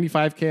Berkey's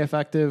 95K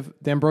effective.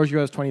 D'Ambrosio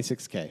has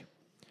 26K.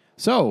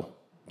 So,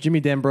 Jimmy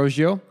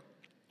D'Ambrosio,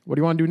 what do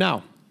you want to do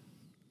now?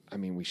 I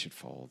mean, we should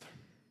fold.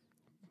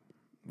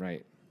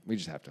 Right? We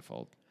just have to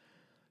fold.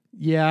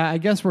 Yeah, I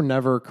guess we're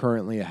never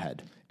currently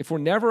ahead. If we're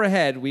never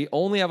ahead, we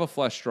only have a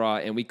flush draw,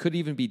 and we could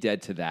even be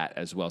dead to that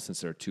as well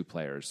since there are 2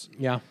 players.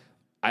 Yeah.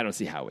 I don't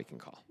see how we can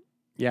call.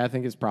 Yeah, I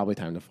think it's probably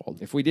time to fold.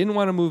 If we didn't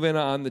want to move in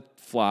on the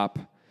flop,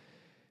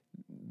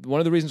 one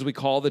of the reasons we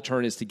call the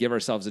turn is to give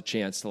ourselves a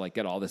chance to like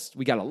get all this.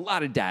 We got a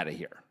lot of data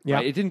here. Yeah.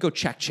 Right? It didn't go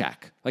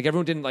check. Like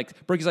everyone didn't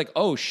like, Berkey's like,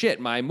 oh shit,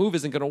 my move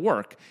isn't going to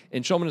work.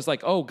 And Shulman is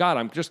like, oh God,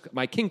 I'm just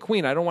my king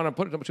queen. I don't want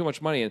to put too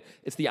much money in.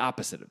 It's the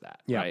opposite of that.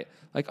 Yeah. Right?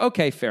 Like,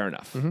 okay, fair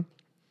enough.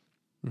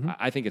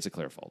 I think it's a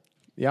clear fold.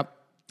 Yep.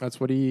 That's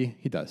what he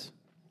does.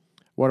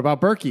 What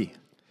about Berkey?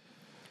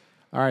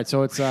 All right,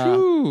 so it's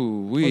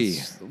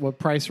what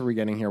price are we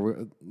getting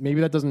here?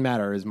 Maybe that doesn't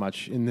matter as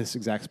much in this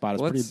exact spot.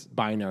 It's pretty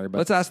binary. But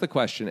let's ask the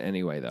question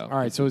anyway, though. All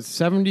right, so it's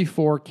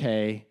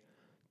 $74K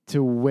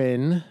to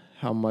win.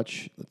 How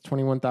much?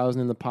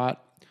 21,000 in the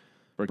pot.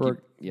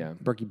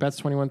 Berkey bets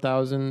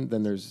 21,000.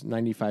 Then there's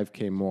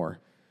 95K more.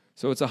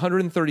 So it's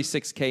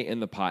 136K in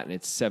the pot, and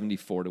it's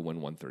 74 to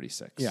win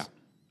 136. Yeah.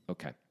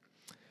 Okay.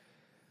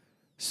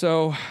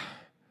 So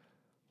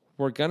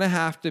we're gonna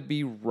have to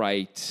be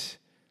right.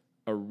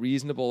 A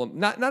reasonable,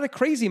 not a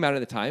crazy amount of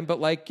the time, but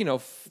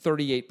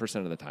 38%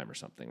 of the time or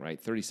something,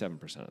 right?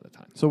 37% of the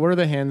time. So what are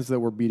the hands that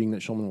we're beating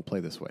that Shulman will play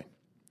this way?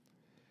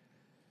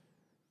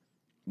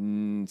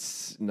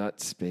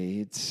 Nut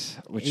spades.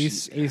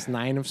 Ace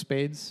 9 of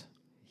spades?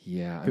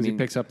 Yeah. Because he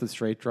picks up the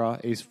straight draw.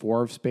 Ace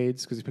 4 of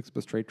spades because he picks up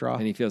the straight draw.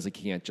 And he feels like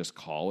he can't just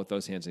call with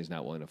those hands and he's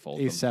not willing to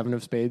fold Ace 7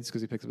 of spades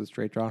because he picks up the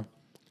straight draw.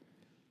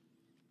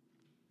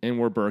 And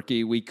we're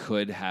Berkey. We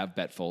could have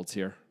bet folds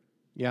here.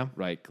 Yeah.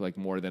 Right, like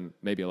more than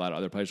maybe a lot of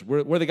other players.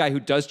 We're the guy who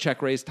does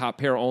check raise top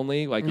pair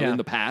only, in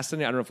the past.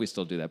 And I don't know if we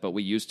still do that, but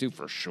we used to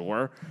for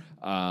sure.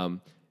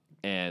 And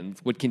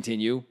would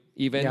continue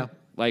even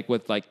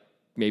with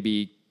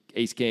maybe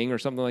ace king or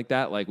something like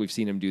that. Like we've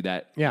seen him do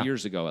that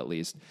years ago at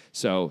least.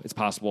 So it's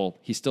possible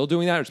he's still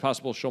doing that. Or it's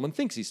possible Shulman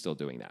thinks he's still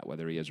doing that,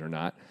 whether he is or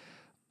not.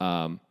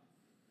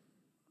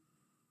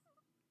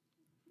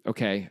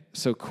 Okay,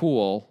 so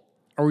cool.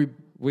 Are we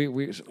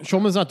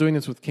Shulman's not doing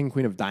this with king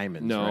queen of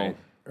diamonds, no. Right?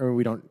 Or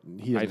we don't.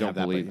 He I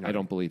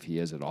don't believe he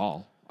is at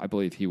all. I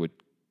believe he would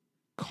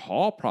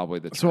call probably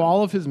the turn. So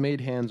all of his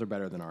made hands are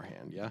better than our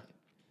hand. Yeah.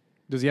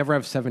 Does he ever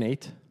have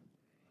 7-8?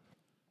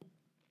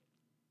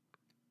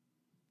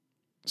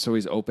 So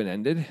he's open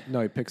ended.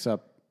 No, he picks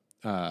up.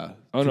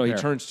 He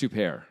turns 2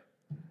 pair.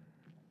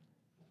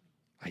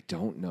 I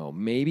don't know.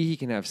 Maybe he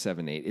can have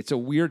 7-8. It's a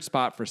weird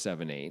spot for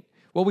 7-8.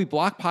 Well, we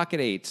block pocket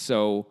 8,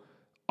 so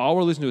all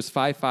we're losing to is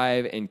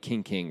 5-5 and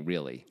king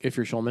really. If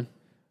you're Shulman.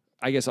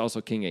 I guess also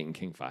king 8 and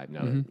king 5.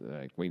 Now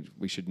that,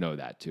 we should know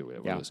that too.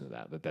 We're listening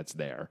to that's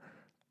there.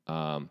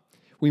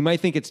 We might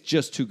think it's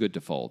just too good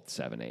to fold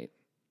 7-8,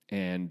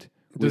 and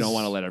we don't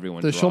want to let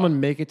everyone. Does Shulman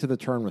make it to the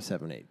turn with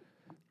 7-8?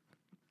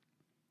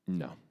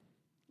 No,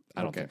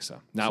 I don't think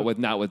so. Not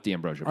with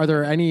D'Ambrosio. Are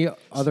there any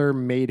other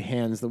made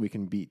hands that we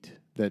can beat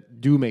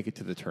that do make it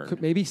to the turn?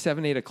 Maybe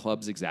 7-8 of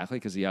clubs exactly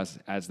because he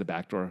has the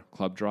backdoor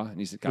club draw and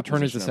he's got the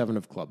turn is the 7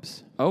 of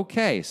clubs.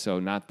 Okay, so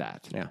not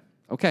that. Yeah.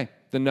 Okay,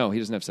 then no, he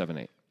doesn't have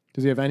 7-8.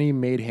 Does he have any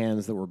made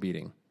hands that we're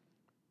beating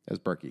as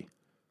Berkey?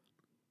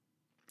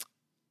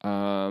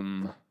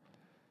 I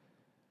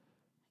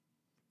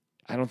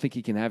don't think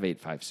he can have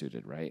 8-5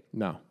 suited, right?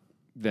 No.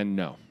 Then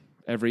no.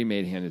 Every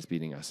made hand is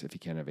beating us if he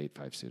can't have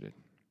 8-5 suited.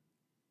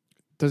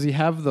 Does he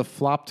have the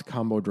flopped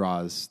combo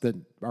draws that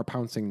are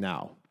pouncing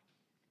now?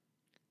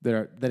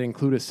 That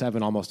include a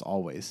 7 almost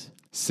always.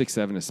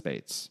 6-7 of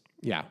spades.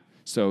 Yeah.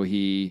 So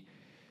he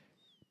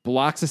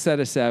blocks a set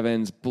of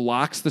 7s,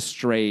 blocks the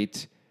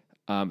straight,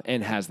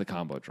 and has the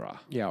combo draw.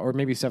 Yeah, or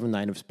maybe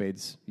 7-9 of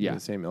spades. Yeah. The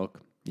same ilk.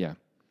 Yeah.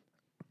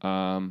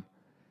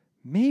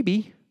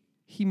 Maybe.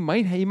 He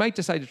might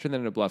decide to turn that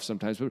into a bluff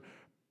sometimes, but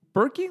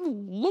Berkey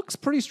looks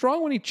pretty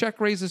strong when he check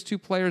raises 2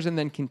 players and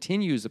then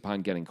continues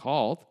upon getting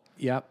called.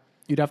 Yeah.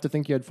 You'd have to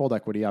think you had fold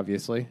equity,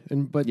 obviously.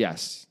 But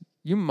yes,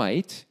 you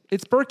might.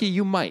 It's Berkey,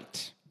 you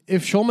might.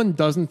 If Shulman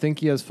doesn't think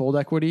he has fold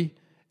equity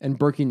and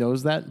Berkey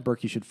knows that,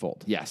 Berkey should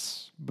fold.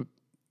 Yes. But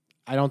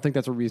I don't think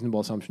that's a reasonable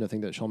assumption to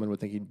think that Shulman would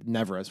think he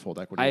never has fold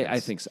equity. I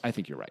think so. I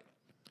think you're right.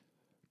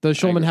 Does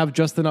Shulman have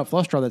just the nut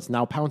flush draw that's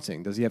now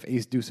pouncing? Does he have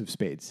ace deuce of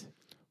spades?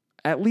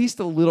 At least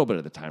a little bit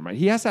of the time, right?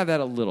 He has to have that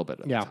a little bit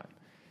of the time.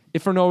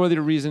 If for no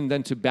other reason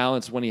than to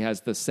balance when he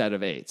has the set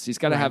of 8s. He's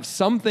got to have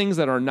some things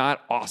that are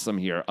not awesome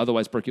here.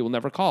 Otherwise, Berkey will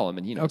never call him,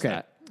 and he knows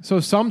that. So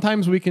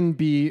sometimes we can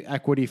be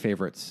equity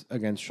favorites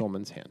against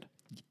Shulman's hand.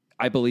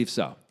 I believe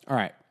so. All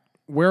right.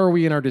 Where are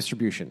we in our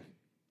distribution?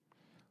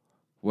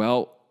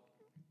 Well,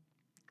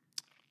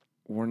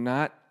 we're in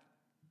a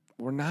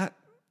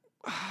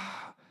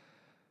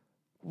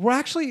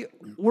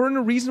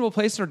reasonable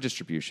place in our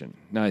distribution.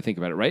 Now I think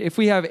about it, right? If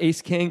we have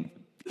ace, king,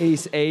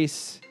 ace,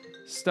 ace,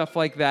 stuff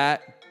like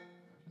that,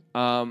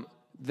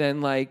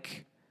 then I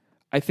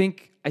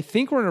think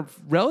we're in a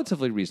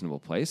relatively reasonable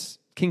place.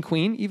 King,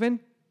 queen, even.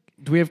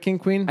 Do we have king,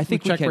 queen? I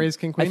think we check can. Raise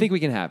king, queen. I think we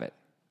can have it.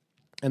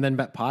 And then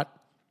bet pot.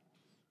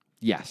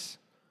 Yes.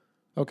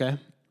 Okay.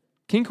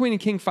 King, queen,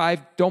 and king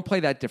 5 don't play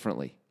that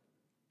differently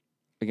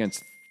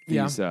against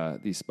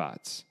these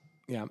spots.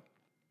 Yeah.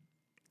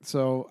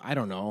 So I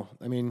don't know.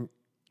 I mean,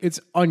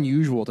 it's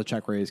unusual to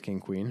check raise king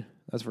queen.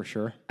 That's for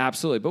sure.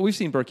 Absolutely, but we've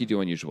seen Berkey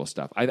do unusual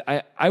stuff.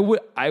 I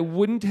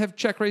wouldn't have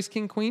check raised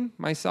king queen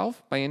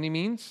myself by any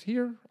means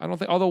here. I don't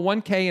think. Although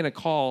 1K and a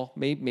call,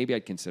 maybe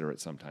I'd consider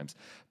it sometimes.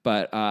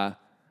 But I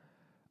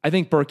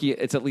think Berkey,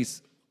 it's at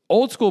least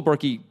old school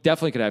Berkey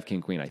definitely could have king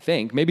queen. I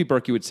think maybe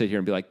Berkey would sit here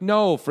and be like,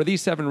 no, for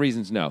these 7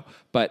 reasons, no.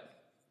 But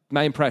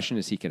my impression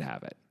is he could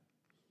have it.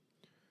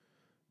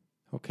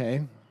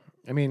 Okay,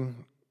 I mean,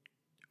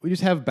 we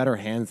just have better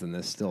hands than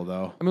this still,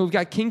 though. I mean, we've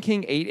got king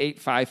 8 8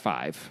 5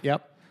 5.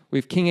 Yep. We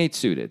have king 8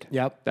 suited.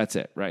 Yep. That's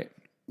it, right?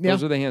 Yeah.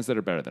 Those are the hands that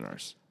are better than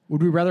ours.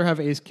 Would we rather have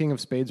ace king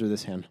of spades or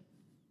this hand?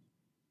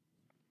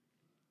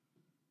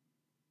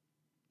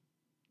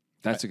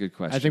 That's a good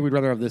question. I think we'd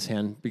rather have this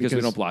hand. Because we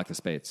don't block the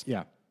spades.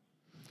 Yeah.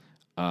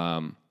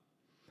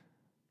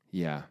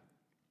 Yeah.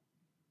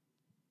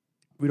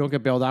 We don't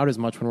get bailed out as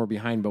much when we're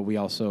behind, but we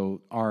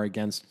also are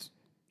against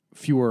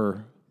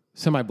fewer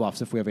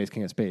semi-bluffs if we have ace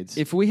king of spades.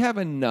 If we have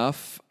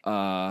enough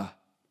top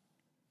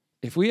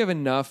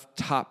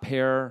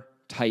pair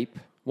type,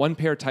 1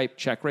 pair type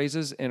check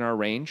raises in our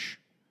range,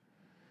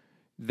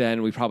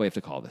 then we probably have to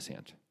call this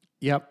hand.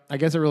 Yep. I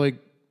guess it really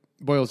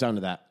boils down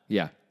to that.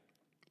 Yeah.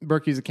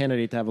 Berkey's a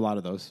candidate to have a lot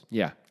of those.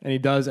 Yeah. And he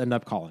does end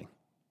up calling.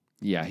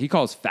 Yeah. He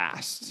calls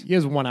fast. He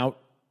has 1 out.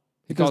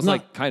 He calls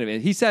like kind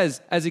of, he says,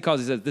 as he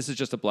calls, he says, this is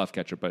just a bluff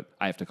catcher, but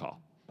I have to call.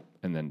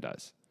 And then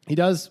does. He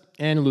does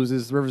and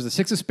loses. The river's the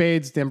 6 of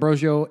spades.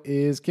 D'Ambrosio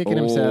is kicking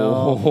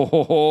himself.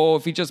 Oh,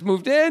 if he just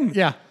moved in.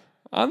 Yeah.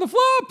 On the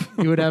flop.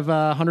 He would have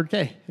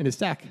 100K in his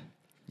stack.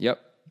 Yep.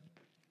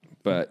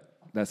 But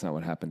that's not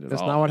what happened at all.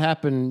 That's not what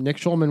happened. Nick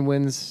Schulman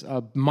wins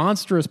a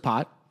monstrous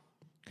pot.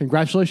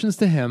 Congratulations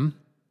to him.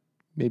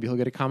 Maybe he'll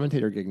get a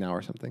commentator gig now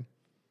or something.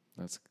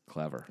 That's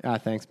clever.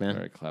 Thanks, man.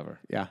 Very clever.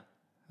 Yeah.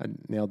 I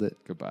nailed it.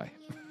 Goodbye.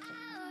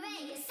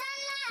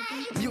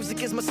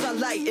 Music is my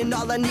sunlight, and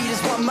all I need is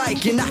one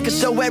mic. And I can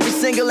show every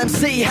single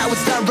MC how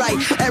it's done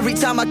right. Every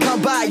time I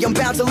come by, I'm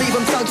bound to leave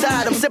them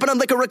tongue-tied. I'm sipping on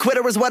liquor, a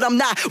quitter is what I'm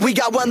not. We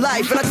got one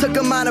life, and I took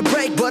a minor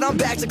break, but I'm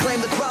back to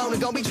claim the throne.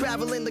 And gonna be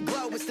traveling the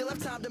globe, and still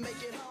have time to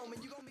make it home.